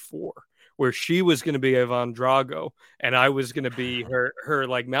Rocky 4, where she was going to be Ivan Drago and I was going to be her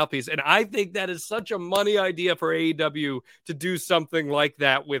like mouthpiece. And I think that is such a money idea for AEW to do something like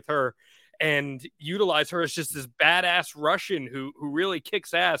that with her and utilize her as just this badass Russian who really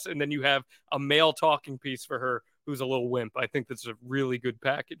kicks ass. And then you have a male talking piece for her who's a little wimp. I think that's a really good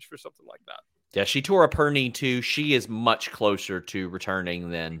package for something like that. Yeah, she tore up her knee too. She is much closer to returning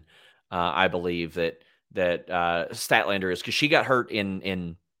than I believe that Statlander is, because she got hurt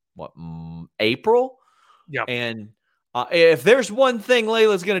in April. Yeah, and if there's one thing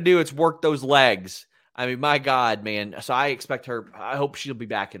Layla's going to do, it's work those legs. I mean, my God, man. So I expect her. I hope she'll be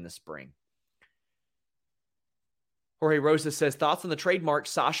back in the spring. Jorge Rosa says, thoughts on the trademark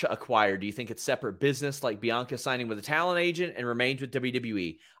Sasha acquired? Do you think it's separate business like Bianca signing with a talent agent and remains with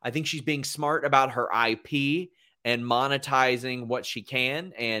WWE? I think she's being smart about her IP and monetizing what she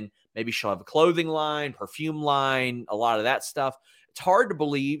can. And maybe she'll have a clothing line, perfume line, a lot of that stuff. It's hard to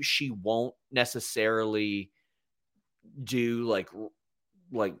believe she won't necessarily do like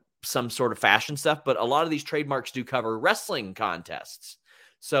some sort of fashion stuff, but a lot of these trademarks do cover wrestling contests.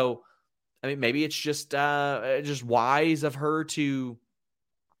 So, I mean, maybe it's just wise of her to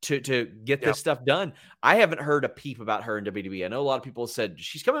get this stuff done. I haven't heard a peep about her in WWE. I know a lot of people said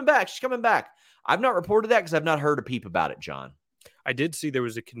she's coming back. She's coming back. I've not reported that because I've not heard a peep about it, John. I did see there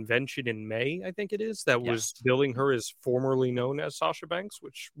was a convention in May, I think it is, that was billing her as formerly known as Sasha Banks,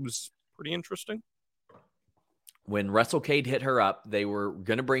 which was pretty interesting. when WrestleCade hit her up, they were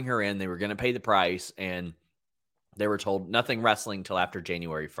going to bring her in. They were going to pay the price, and they were told nothing wrestling till after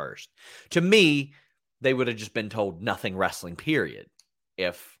January 1st. To me, they would have just been told nothing wrestling, period,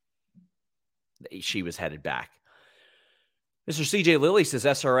 if she was headed back. Mr. CJ Lilly says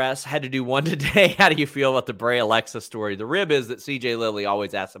SRS had to do one today. How do you feel about the Bray Alexa story? The rib is that CJ Lilly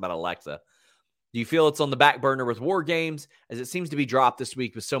always asks about Alexa. Do you feel it's on the back burner with War Games, as it seems to be dropped this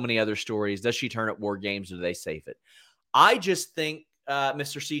week with so many other stories? Does she turn at War Games, or do they save it? I just think,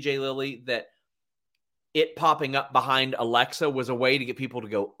 Mr. CJ Lilly, that it popping up behind Alexa was a way to get people to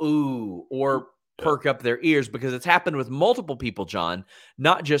go, ooh, or perk up their ears, because it's happened with multiple people, John,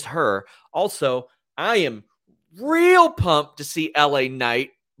 not just her. Also, I am real pumped to see LA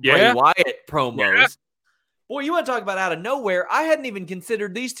Knight, Bray Wyatt promos. Yeah. Boy, you want to talk about out of nowhere. I hadn't even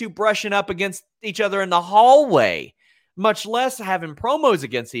considered these two brushing up against each other in the hallway, much less having promos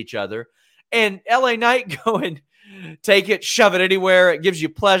against each other. And LA Knight going, take it, shove it anywhere. It gives you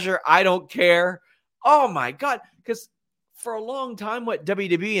pleasure. I don't care. Oh, my God. Because for a long time, what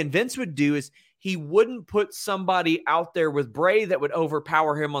WWE and Vince would do is he wouldn't put somebody out there with Bray that would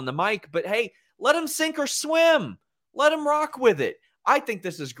overpower him on the mic. But, hey, let him sink or swim. Let him rock with it. I think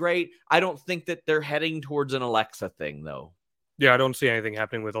this is great. I don't think that they're heading towards an Alexa thing, though. Yeah, I don't see anything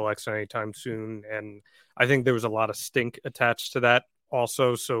happening with Alexa anytime soon. And I think there was a lot of stink attached to that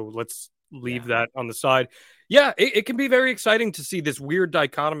also. So let's leave that on the side. Yeah, it can be very exciting to see this weird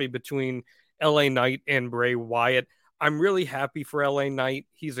dichotomy between LA Knight and Bray Wyatt. I'm really happy for LA Knight.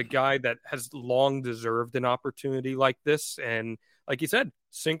 He's a guy that has long deserved an opportunity like this. And like you said,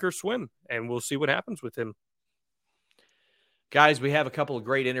 sink or swim. And we'll see what happens with him. Guys, we have a couple of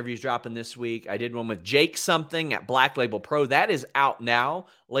great interviews dropping this week. I did one with Jake Something at Black Label Pro. That is out now.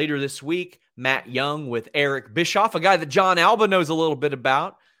 Later this week, Matt Young with Eric Bischoff, a guy that John Alba knows a little bit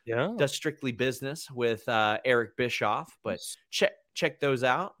about. Yeah. Does Strictly Business with Eric Bischoff. But check those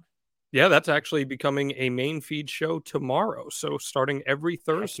out. Yeah, that's actually becoming a main feed show tomorrow. So starting every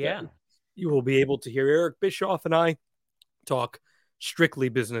Thursday, you will be able to hear Eric Bischoff and I talk Strictly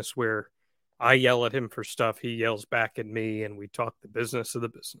Business, where I yell at him for stuff, he yells back at me, and we talk the business of the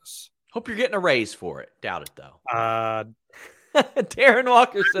business. Hope you're getting a raise for it. Doubt it, though. Darren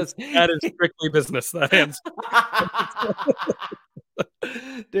Walker says that is Strictly Business. That ends.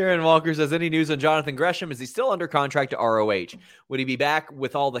 Darren Walker says, any news on Jonathan Gresham? Is he still under contract to ROH? Would he be back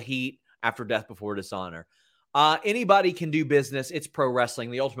with all the heat after Death Before Dishonor? Anybody can do business. It's pro wrestling.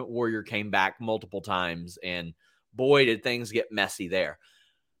 The Ultimate Warrior came back multiple times, and boy, did things get messy there.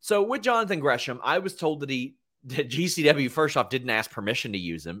 So with Jonathan Gresham, I was told that GCW, first off, didn't ask permission to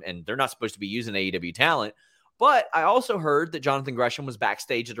use him, and they're not supposed to be using AEW talent. But I also heard that Jonathan Gresham was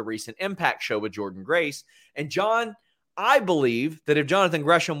backstage at a recent Impact show with Jordan Grace. And John, I believe that if Jonathan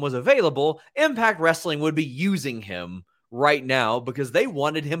Gresham was available, Impact Wrestling would be using him right now because they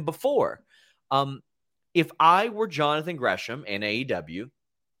wanted him before. If I were Jonathan Gresham and AEW,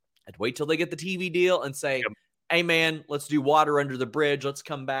 I'd wait till they get the TV deal and say, hey, man, let's do water under the bridge. Let's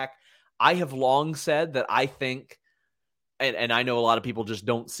come back. I have long said that I think, and I know a lot of people just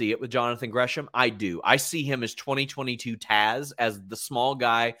don't see it with Jonathan Gresham. I do. I see him as 2022 Taz, as the small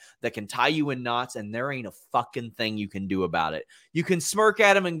guy that can tie you in knots, and there ain't a fucking thing you can do about it. You can smirk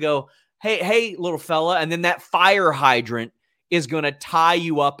at him and go, hey, little fella, and then that fire hydrant is going to tie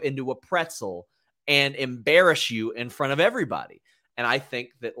you up into a pretzel and embarrass you in front of everybody. And I think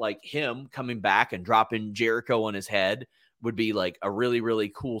that like him coming back and dropping Jericho on his head would be like a really,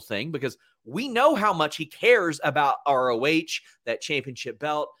 really cool thing, because we know how much he cares about ROH, that championship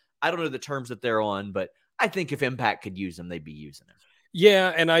belt. I don't know the terms that they're on, but I think if Impact could use him, they'd be using him.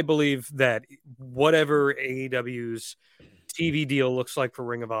 Yeah, and I believe that whatever AEW's TV deal looks like for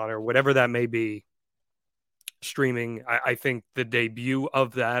Ring of Honor, whatever that may be, streaming, I think the debut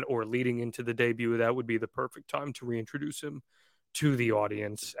of that, or leading into the debut of that, would be the perfect time to reintroduce him to the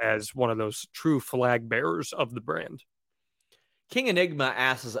audience as one of those true flag bearers of the brand. King Enigma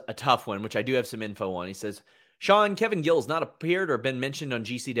asks a tough one, which I do have some info on. He says, Sean, Kevin Gill has not appeared or been mentioned on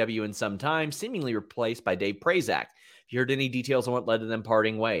GCW in some time, seemingly replaced by Dave Prazak. Have you heard any details on what led to them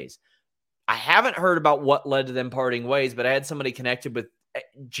parting ways? I haven't heard about what led to them parting ways, but I had somebody connected with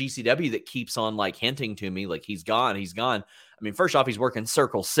GCW that keeps on like hinting to me like he's gone. I mean, first off, he's working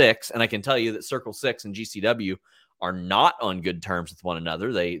Circle 6, and I can tell you that Circle 6 and GCW are not on good terms with one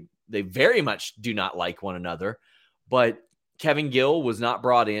another. They very much do not like one another. But Kevin Gill was not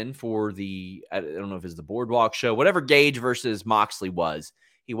brought in for the, I don't know if it's the Boardwalk show, whatever Gage versus Moxley was.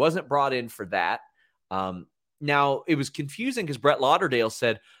 He wasn't brought in for that. Now, it was confusing because Brett Lauderdale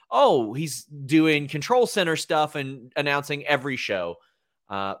said, oh, he's doing Control Center stuff and announcing every show.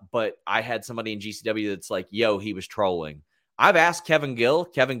 But I had somebody in GCW that's like, yo, he was trolling. I've asked Kevin Gill.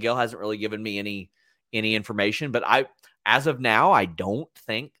 Kevin Gill hasn't really given me any information, but as of now, I don't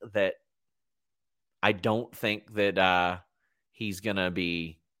think that he's gonna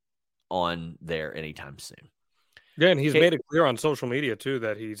be on there anytime soon. Yeah, and he's made it clear on social media too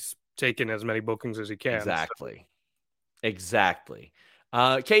that he's taken as many bookings as he can. Exactly.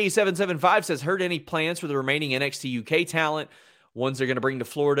 KE775 says, heard any plans for the remaining NXT UK talent? Ones they're going to bring to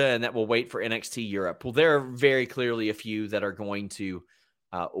Florida and that will wait for NXT Europe. Well, there are very clearly a few that are going to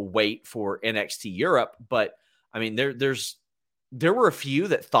wait for NXT Europe. But, I mean, there were a few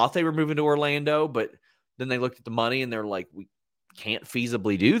that thought they were moving to Orlando, but then they looked at the money and they're like, we can't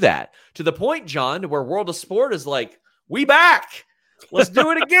feasibly do that. To the point, John, to where World of Sport is like, we back. Let's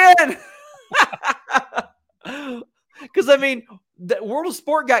do it again. Because, I mean, the World of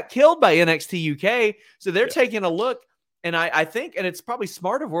Sport got killed by NXT UK, so they're taking a look. And I think, and it's probably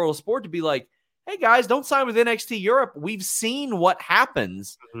smart of World of Sport to be like, hey, guys, don't sign with NXT Europe. We've seen what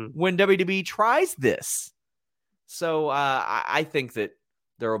happens when WWE tries this. So I think that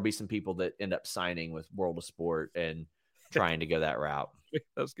there will be some people that end up signing with World of Sport and trying to go that route.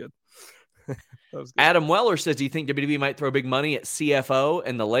 That was good. Adam Weller says, do you think WWE might throw big money at CFO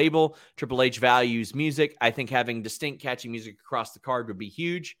and the label? Triple H values music. I think having distinct, catchy music across the card would be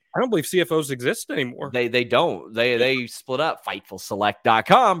huge. I don't believe CFOs exist anymore. They don't. They split up.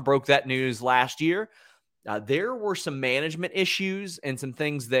 FightfulSelect.com broke that news last year. There were some management issues and some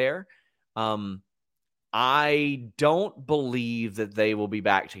things there. I don't believe that they will be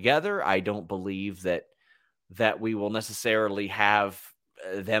back together. I don't believe that we will necessarily have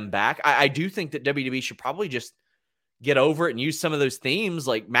them back. I do think that WWE should probably just get over it and use some of those themes.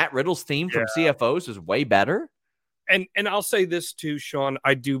 Like Matt Riddle's theme from CFOs is way better. And I'll say this too, Sean.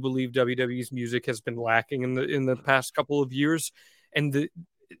 I do believe WWE's music has been lacking in the past couple of years. And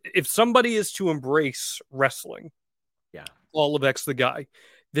if somebody is to embrace wrestling, all of X the guy.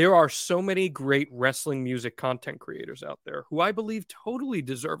 There are so many great wrestling music content creators out there who I believe totally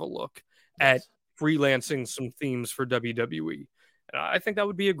deserve a look at freelancing some themes for WWE. And I think that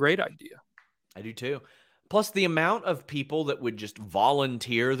would be a great idea. I do too. Plus, the amount of people that would just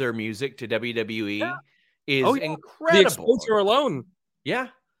volunteer their music to WWE is incredible. The exposure alone. Yeah.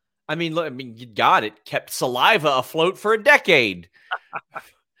 I mean, look, it kept Saliva afloat for a decade.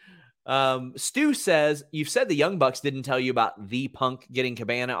 Stu says, you've said the Young Bucks didn't tell you about the Punk getting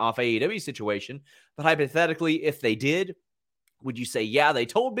Cabana off AEW situation, but hypothetically, if they did, would you say, yeah, they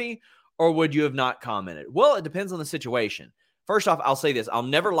told me, or would you have not commented? Well, it depends on the situation. First off, I'll say this. I'll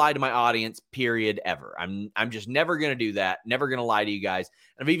never lie to my audience, period, ever. I'm just never going to do that. Never going to lie to you guys.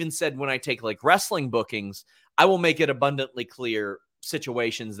 And I've even said when I take like wrestling bookings, I will make it abundantly clear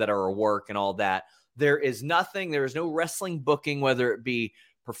situations that are a work and all that. There is no wrestling booking, whether it be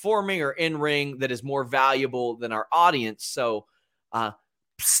performing or in ring, that is more valuable than our audience. So I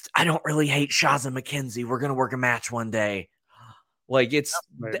don't really hate Shaza McKenzie. We're going to work a match one day. Like it's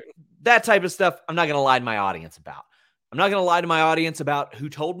that type of stuff I'm not going to lie to my audience about. I'm not going to lie to my audience about who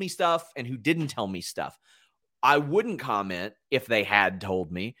told me stuff and who didn't tell me stuff. I wouldn't comment if they had told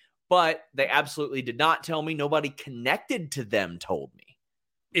me, but they absolutely did not tell me. Nobody connected to them told me.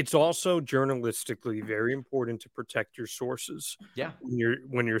 It's also journalistically very important to protect your sources. Yeah.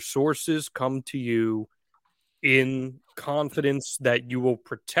 When your sources come to you in confidence that you will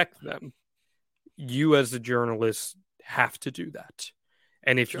protect them, you as a journalist have to do that.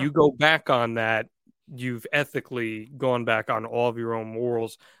 And if you go back on that, you've ethically gone back on all of your own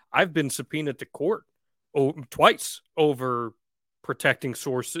morals. I've been subpoenaed to court twice over protecting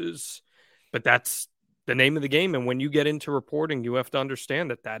sources, but that's the name of the game. And when you get into reporting, you have to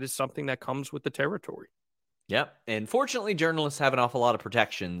understand that is something that comes with the territory. Yep. And fortunately, journalists have an awful lot of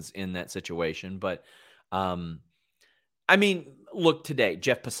protections in that situation. But, I mean, look, today,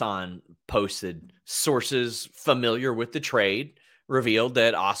 Jeff Passan posted sources familiar with the trade revealed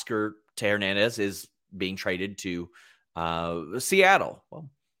that Oscar Hernandez is being traded to Seattle. Well,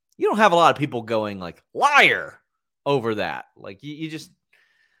 you don't have a lot of people going like liar over that. Like you just,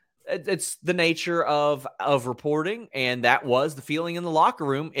 it's the nature of reporting. And that was the feeling in the locker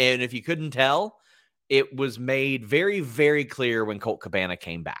room. And if you couldn't tell, it was made very, very clear when Colt Cabana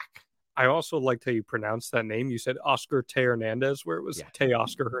came back. I also liked how you pronounced that name. You said Oscar Hernandez, where it was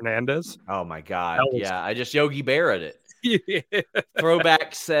Oscar Hernandez. Oh my God. I just Yogi Berra'd it.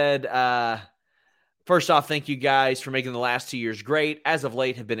 Throwback said, first off, thank you guys for making the last 2 years great. As of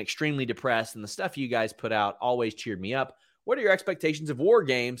late, have been extremely depressed, and the stuff you guys put out always cheered me up. What are your expectations of War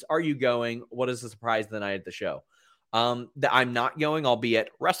Games? Are you going? What is the surprise of the night at the show? That I'm not going. I'll be at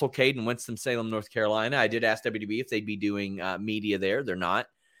WrestleCade in Winston-Salem, North Carolina. I did ask WWE if they'd be doing media there. They're not.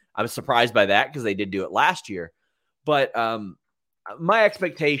 I was surprised by that because they did do it last year. But my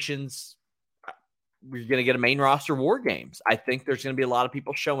expectations, we're going to get a main roster War Games. I think there's going to be a lot of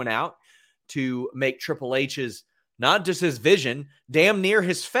people showing out to make Triple H's, not just his vision, damn near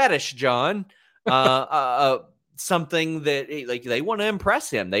his fetish, John, something that like they want to impress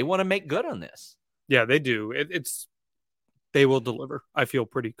him. They want to make good on this. Yeah, they do. They will deliver. I feel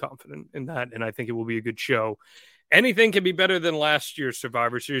pretty confident in that, and I think it will be a good show. Anything can be better than last year's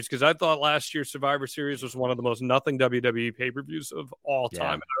Survivor Series, because I thought last year's Survivor Series was one of the most nothing WWE pay-per-views of all time.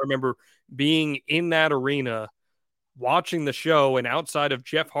 Yeah. And I remember being in that arena, watching the show, and outside of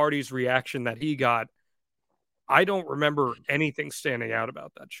Jeff Hardy's reaction that he got, I don't remember anything standing out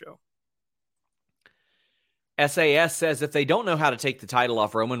about that show. SAS says if they don't know how to take the title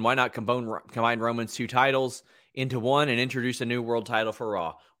off Roman, why not combine Roman's 2 titles into one and introduce a new world title for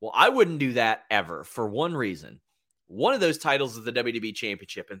Raw? Well, I wouldn't do that ever for one reason. One of those titles is the WWE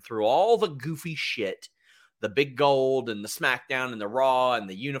Championship, and through all the goofy shit, the big gold and the SmackDown and the Raw and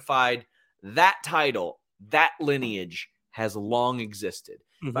the Unified, that title, that lineage has long existed.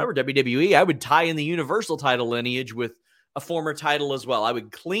 Mm-hmm. If I were WWE, I would tie in the Universal title lineage with a former title as well. I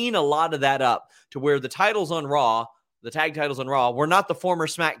would clean a lot of that up to where the titles on Raw, the tag titles on Raw, were not the former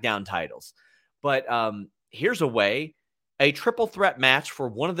SmackDown titles. But here's a way, a triple threat match for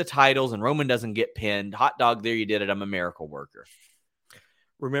one of the titles, and Roman doesn't get pinned. Hot dog, there you did it. I'm a miracle worker.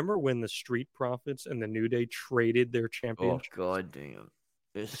 Remember when the Street Profits and the New Day traded their championship? Oh, God damn.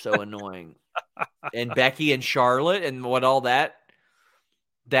 It's so annoying. And Becky and Charlotte and what all that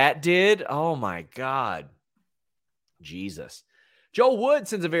did. Oh, my God. Jesus. Joel Wood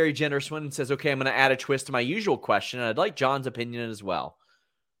sends a very generous one and says, okay, I'm going to add a twist to my usual question, and I'd like John's opinion as well.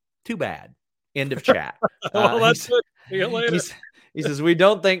 Too bad. End of chat. Well, that's it. See you later. He says, we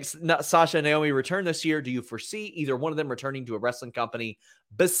don't think Sasha and Naomi return this year. Do you foresee either one of them returning to a wrestling company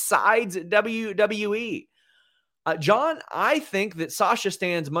besides WWE? John, I think that Sasha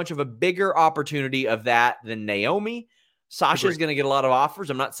stands much of a bigger opportunity of that than Naomi. Sasha is going to get a lot of offers.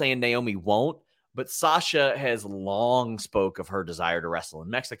 I'm not saying Naomi won't, but Sasha has long spoke of her desire to wrestle in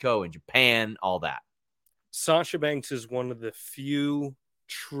Mexico and Japan, all that. Sasha Banks is one of the few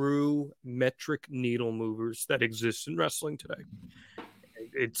true metric needle movers that exists in wrestling today.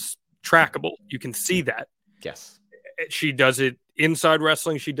 It's trackable. You can see that. Yes. She does it inside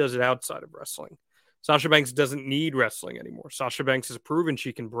wrestling. She does it outside of wrestling. Sasha Banks doesn't need wrestling anymore. Sasha Banks has proven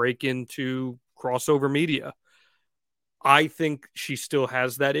she can break into crossover media. I think she still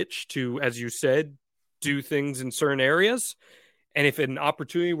has that itch to, as you said, do things in certain areas. And if an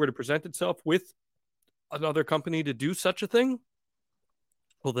opportunity were to present itself with another company to do such a thing,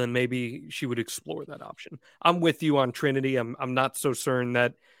 well, then maybe she would explore that option. I'm with you on Trinity. I'm not so certain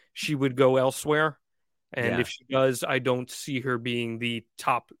that she would go elsewhere. And if she does, I don't see her being the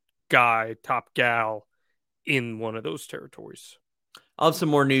top guy, top gal in one of those territories. I'll have some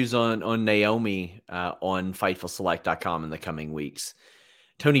more news on Naomi on FightfulSelect.com in the coming weeks.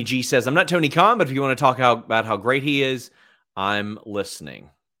 Tony G says, I'm not Tony Khan, but if you want to talk about how great he is, I'm listening.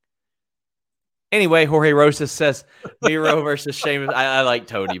 Anyway, Jorge Rosas says, Miro versus Sheamus. I like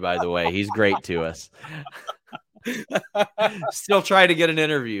Tony, by the way. He's great to us. Still trying to get an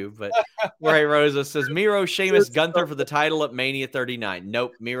interview, but Jorge Rosas says, Miro, Sheamus, Gunther for the title at Mania 39.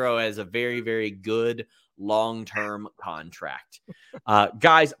 Nope, Miro has a very, very good long-term contract.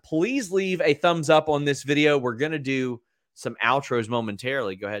 Guys, please leave a thumbs up on this video. We're going to do some outros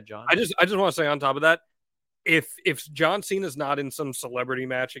momentarily. Go ahead, John. I just want to say on top of that, if John Cena's not in some celebrity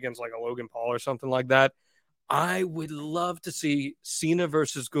match against like a Logan Paul or something like that, I would love to see Cena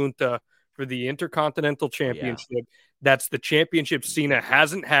versus Gunther for the Intercontinental Championship. Yeah. That's the championship Cena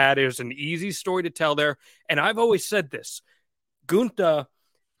hasn't had. There's an easy story to tell there. And I've always said this, Gunther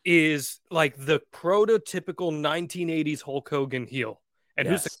is like the prototypical 1980s Hulk Hogan heel. And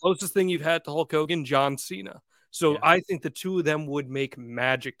who's the closest thing you've had to Hulk Hogan? John Cena. So I think the two of them would make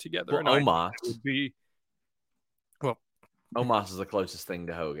magic together. Well, and Omos would be. Well, Omos is the closest thing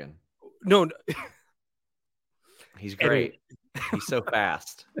to Hogan. No. He's great. He's so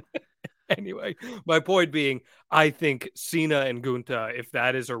fast. Anyway, my point being, I think Cena and Gunther, if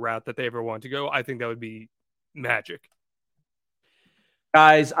that is a route that they ever want to go, I think that would be magic.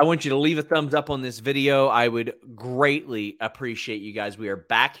 Guys, I want you to leave a thumbs up on this video. I would greatly appreciate you guys. We are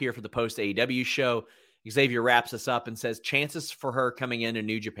back here for the post AEW show. Xavier wraps us up and says, chances for her coming into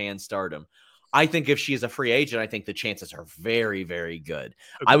New Japan Stardom. I think if she is a free agent, I think the chances are very, very good.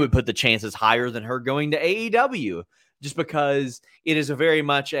 Okay. I would put the chances higher than her going to AEW just because it is a very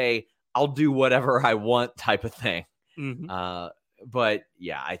much a I'll do whatever I want type of thing. But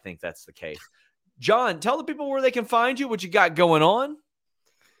yeah, I think that's the case. John, tell the people where they can find you, what you got going on.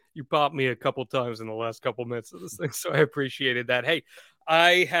 You popped me a couple times in the last couple minutes of this thing, so I appreciated that. Hey,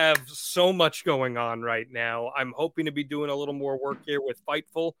 I have so much going on right now. I'm hoping to be doing a little more work here with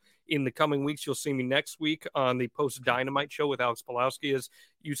Fightful in the coming weeks. You'll see me next week on the Post Dynamite show with Alex Pulowski, as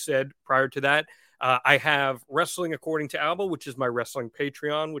you said prior to that. I have Wrestling According to Alba, which is my wrestling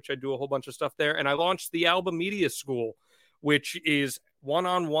Patreon, which I do a whole bunch of stuff there. And I launched the Alba Media School, which is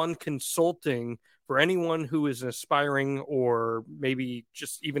one-on-one consulting for anyone who is an aspiring or maybe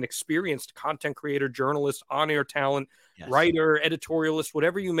just even experienced content creator, journalist, on-air talent, writer, editorialist,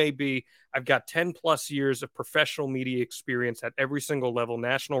 whatever you may be. I've got 10 plus years of professional media experience at every single level,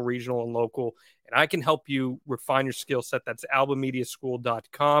 national, regional, and local. And I can help you refine your skill set. That's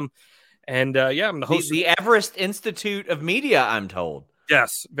albamediaschool.com. And I'm the host. The Everest Institute of Media, I'm told.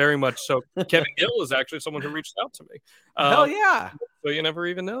 Yes, very much so. Kevin Gill is actually someone who reached out to me. Hell yeah. So you never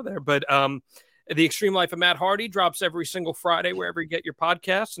even know there. But The Extreme Life of Matt Hardy drops every single Friday wherever you get your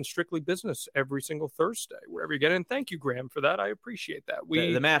podcasts, and Strictly Business every single Thursday wherever you get it. And thank you, Graham, for that. I appreciate that.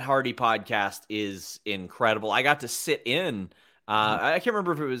 The Matt Hardy podcast is incredible. I got to sit in. I can't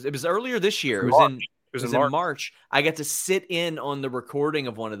remember if it was earlier this year. It was in March. I got to sit in on the recording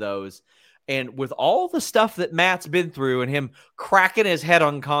of one of those. And with all the stuff that Matt's been through and him cracking his head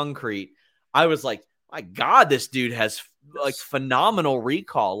on concrete, I was like, my God, this dude has like phenomenal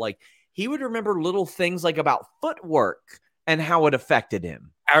recall. Like, he would remember little things like about footwork and how it affected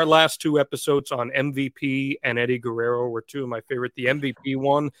him. Our last two episodes on MVP and Eddie Guerrero were two of my favorite. The MVP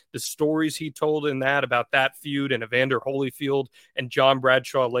one, the stories he told in that about that feud and Evander Holyfield and John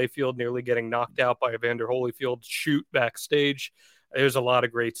Bradshaw Layfield nearly getting knocked out by Evander Holyfield's shoot backstage. There's a lot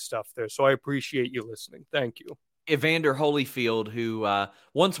of great stuff there. So I appreciate you listening. Thank you. Evander Holyfield, who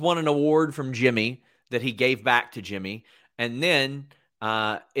once won an award from Jimmy that he gave back to Jimmy, and then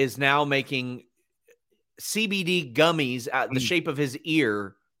is now making CBD gummies out the shape of his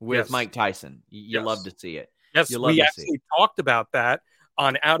ear with Mike Tyson. You love to see it. Yes, we actually talked about that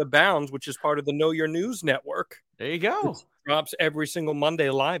on Out of Bounds, which is part of the Know Your News network. There you go. It drops every single Monday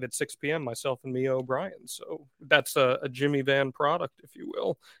live at 6 p.m., myself and Mia O'Brien. So that's a Jimmy Van product, if you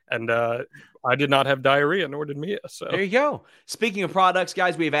will. And I did not have diarrhea, nor did Mia. So there you go. Speaking of products,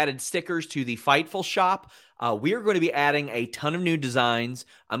 guys, we've added stickers to the Fightful shop. We are going to be adding a ton of new designs.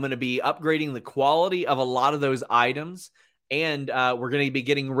 I'm going to be upgrading the quality of a lot of those items. And we're going to be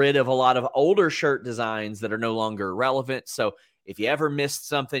getting rid of a lot of older shirt designs that are no longer relevant. So if you ever missed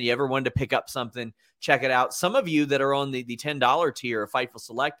something, you ever wanted to pick up something, check it out. Some of you that are on the $10 tier of Fightful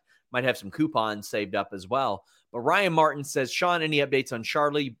Select might have some coupons saved up as well. But Ryan Martin says, Sean, any updates on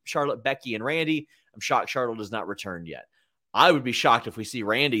Charlotte, Becky, and Randy? I'm shocked Charlotte has not returned yet. I would be shocked if we see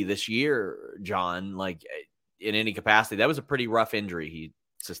Randy this year, John, like in any capacity. That was a pretty rough injury he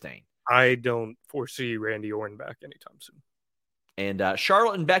sustained. I don't foresee Randy Orton back anytime soon. And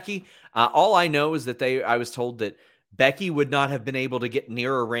Charlotte and Becky, all I know is that I was told that Becky would not have been able to get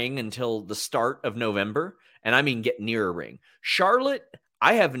near a ring until the start of November. And I mean, get near a ring. Charlotte,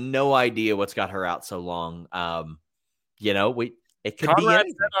 I have no idea what's got her out so long. It could Conrad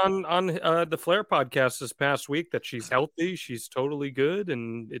be said on the Flair podcast this past week that she's healthy. She's totally good.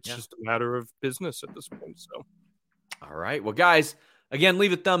 And it's just a matter of business at this point. So, all right. Well, guys, again,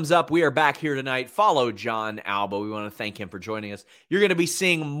 leave a thumbs up. We are back here tonight. Follow John Alba. We want to thank him for joining us. You're going to be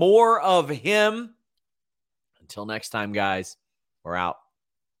seeing more of him. Until next time, guys, we're out.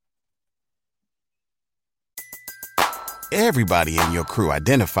 Everybody in your crew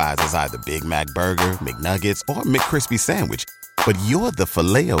identifies as either Big Mac Burger, McNuggets, or McCrispy Sandwich. But you're the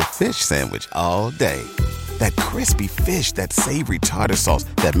Filet-O-Fish Sandwich all day. That crispy fish, that savory tartar sauce,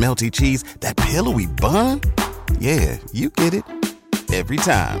 that melty cheese, that pillowy bun. Yeah, you get it. Every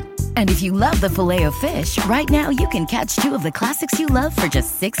time. And if you love the Filet-O-Fish, right now you can catch two of the classics you love for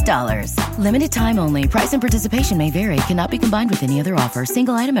just $6. Limited time only. Price and participation may vary. Cannot be combined with any other offer.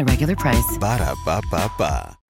 Single item at regular price. Ba-da-ba-ba-ba.